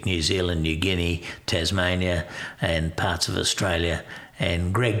Pacific, New Zealand, New Guinea, Tasmania, and parts of Australia.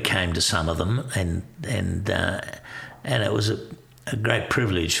 And Greg came to some of them, and it was a great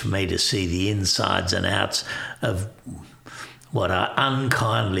privilege for me to see the insides and outs of what I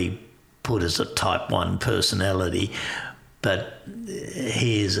unkindly put as a type 1 personality, but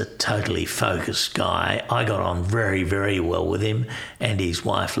he is a totally focused guy. I got on very, very well with him and his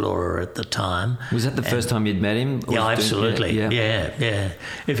wife Laura at the time. Was that the first time you'd met him? Yeah, absolutely. Yeah.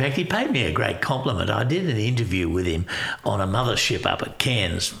 In fact, he paid me a great compliment. I did an interview with him on a mothership up at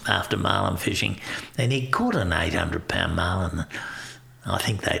Cairns after marlin fishing, and he caught an 800-pound marlin. I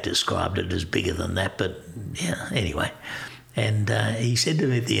think they described it as bigger than that, but yeah, anyway. And he said to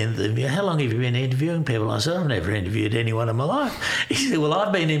me at the end of the interview, "How long have you been interviewing people?" I said, "I've never interviewed anyone in my life." He said, "Well,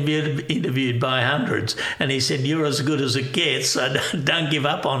 I've been interviewed by hundreds." And he said, "You're as good as it gets, so don't give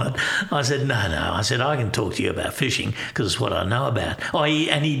up on it." I said, No. I said, "I can talk to you about fishing because it's what I know about."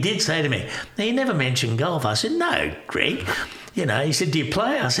 And he did say to me, "He never mentioned golf." I said, "No, Greg." He said, "Do you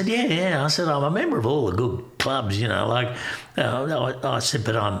play?" I said, yeah. I said, "I'm a member of all the good clubs, I said,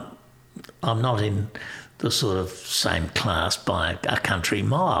 "But I'm not in the sort of same class by a country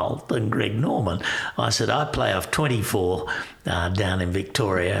mile than Greg Norman." I said, "I play off 24 down in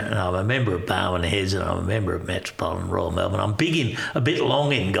Victoria, and I'm a member of Barwon Heads, and I'm a member of Metropolitan Royal Melbourne. I'm a bit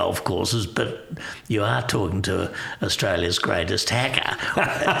long in golf courses, but you are talking to Australia's greatest hacker."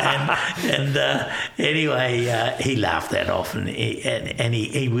 Anyway, he laughed that off, and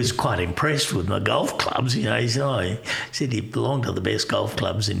he was quite impressed with my golf clubs. He said he belonged to the best golf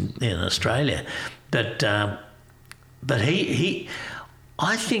clubs in Australia. But I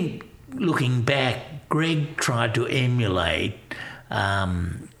think, looking back, Greg tried to emulate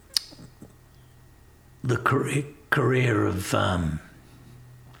the career of, I've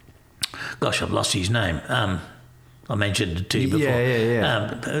lost his name. I mentioned it to you before.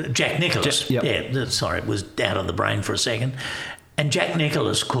 Yeah. Jack Nicklaus. Yep. Yeah, sorry, it was out of the brain for a second. And Jack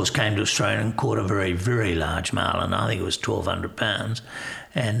Nicklaus, of course, came to Australia and caught a very, very large marlin. I think it was 1,200 pounds.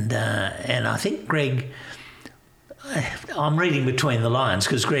 And I think Greg, I'm reading between the lines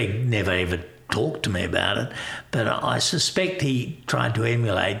because Greg never ever talked to me about it, but I suspect he tried to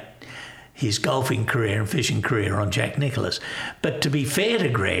emulate his golfing career and fishing career on Jack Nicklaus. But to be fair to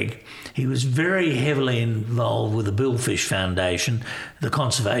Greg, he was very heavily involved with the Billfish Foundation, the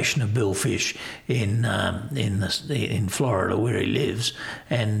conservation of billfish in Florida where he lives,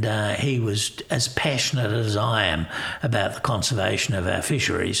 and he was as passionate as I am about the conservation of our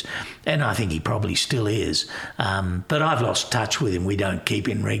fisheries, and I think he probably still is. But I've lost touch with him. We don't keep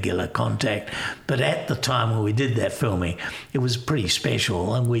in regular contact. But at the time when we did that filming, it was pretty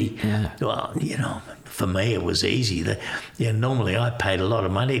special, and for me, it was easy. Normally I paid a lot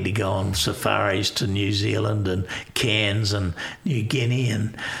of money to go on safaris to New Zealand and Cairns and New Guinea,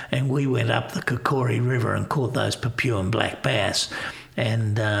 and we went up the Kakori River and caught those Papuan black bass.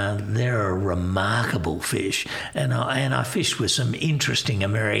 And they're a remarkable fish. And I fished with some interesting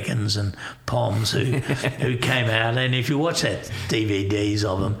Americans and Poms who came out. And if you watch that DVDs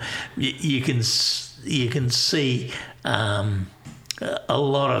of them, you can see a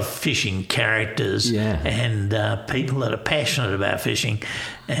lot of fishing characters and people that are passionate about fishing.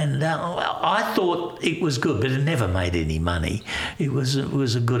 And I thought it was good, but it never made any money. It was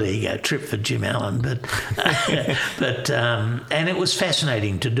a good ego trip for Jim Allen, but and it was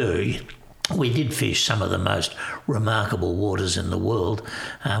fascinating to do. We did fish some of the most remarkable waters in the world.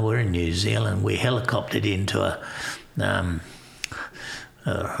 We're in New Zealand. We helicoptered into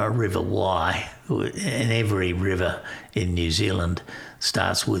a River Wye. In every river in New Zealand,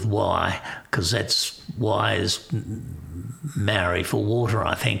 starts with Y, because that's Y is Maori for water,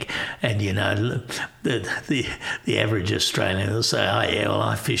 I think. And the average Australian will say, "Oh yeah, well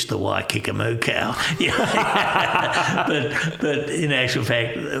I fished the Waikikamu cow." but in actual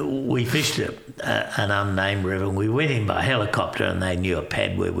fact, we fished an unnamed river. We went in by helicopter, and they knew a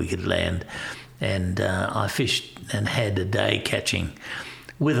pad where we could land. And I fished and had a day catching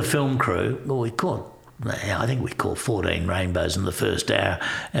with a film crew. Well, I think we caught 14 rainbows in the first hour,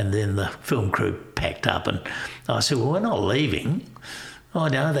 and then the film crew packed up, and I said, "Well, we're not leaving." "Oh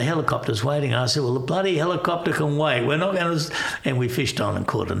no, the helicopter's waiting." I said, "Well, the bloody helicopter can wait. We're not going to..." And we fished on and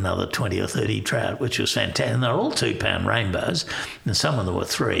caught another 20 or 30 trout, which was fantastic. And they're all 2-pound rainbows, and some of them were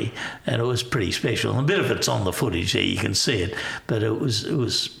 3, and it was pretty special. And a bit of it's on the footage there, you can see it, but it was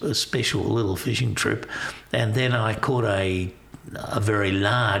a special little fishing trip. And then I caught a very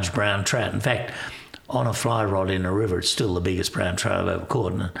large brown trout. In fact, on a fly rod in a river, it's still the biggest brown trout I've ever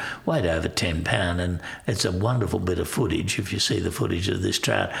caught, and weighed over 10 pound. And it's a wonderful bit of footage, if you see the footage of this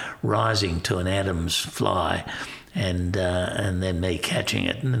trout rising to an Adams fly, and then me catching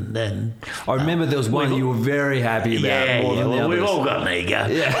it. And then I remember there was one you were very happy about. More than the others. We've all got an ego,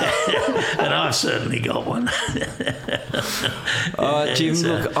 and I've certainly got one. All right, Jim,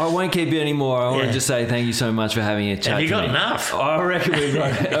 look, I won't keep you anymore. I want to just say thank you so much for having a chat. Have you got enough? I reckon we've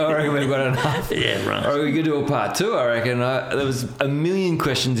got enough. Yeah, right. Or we could do a part 2, I reckon. There was a million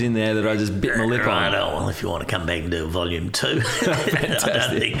questions in there that I just bit my lip on. Oh, well, if you want to come back and do volume 2. Fantastic. I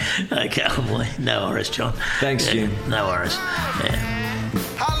don't think. Okay, boy. No worries, John. Thanks, Jim. No worries. Yeah.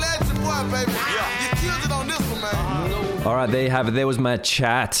 Holla at your boy, baby. You killed it on this one, man. All right, there you have it. There was my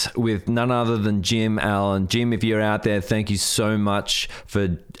chat with none other than Jim Allen. Jim, if you're out there, thank you so much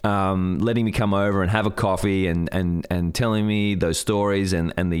for letting me come over and have a coffee and telling me those stories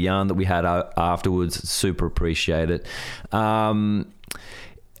and the yarn that we had afterwards. Super appreciate it.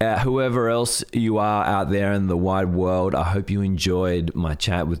 Whoever else you are out there in the wide world, I hope you enjoyed my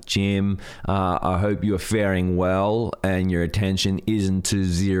chat with Jim. I hope you're faring well and your attention isn't too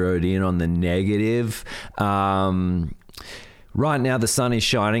zeroed in on the negative. Right now the sun is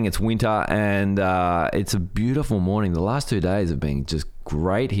shining, it's winter, and it's a beautiful morning. The last 2 days have been just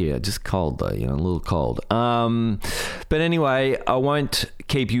great here. Just cold though, a little cold. But anyway, I won't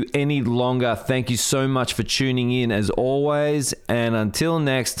keep you any longer. Thank you so much for tuning in as always, and until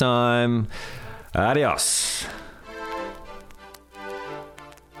next time, adios.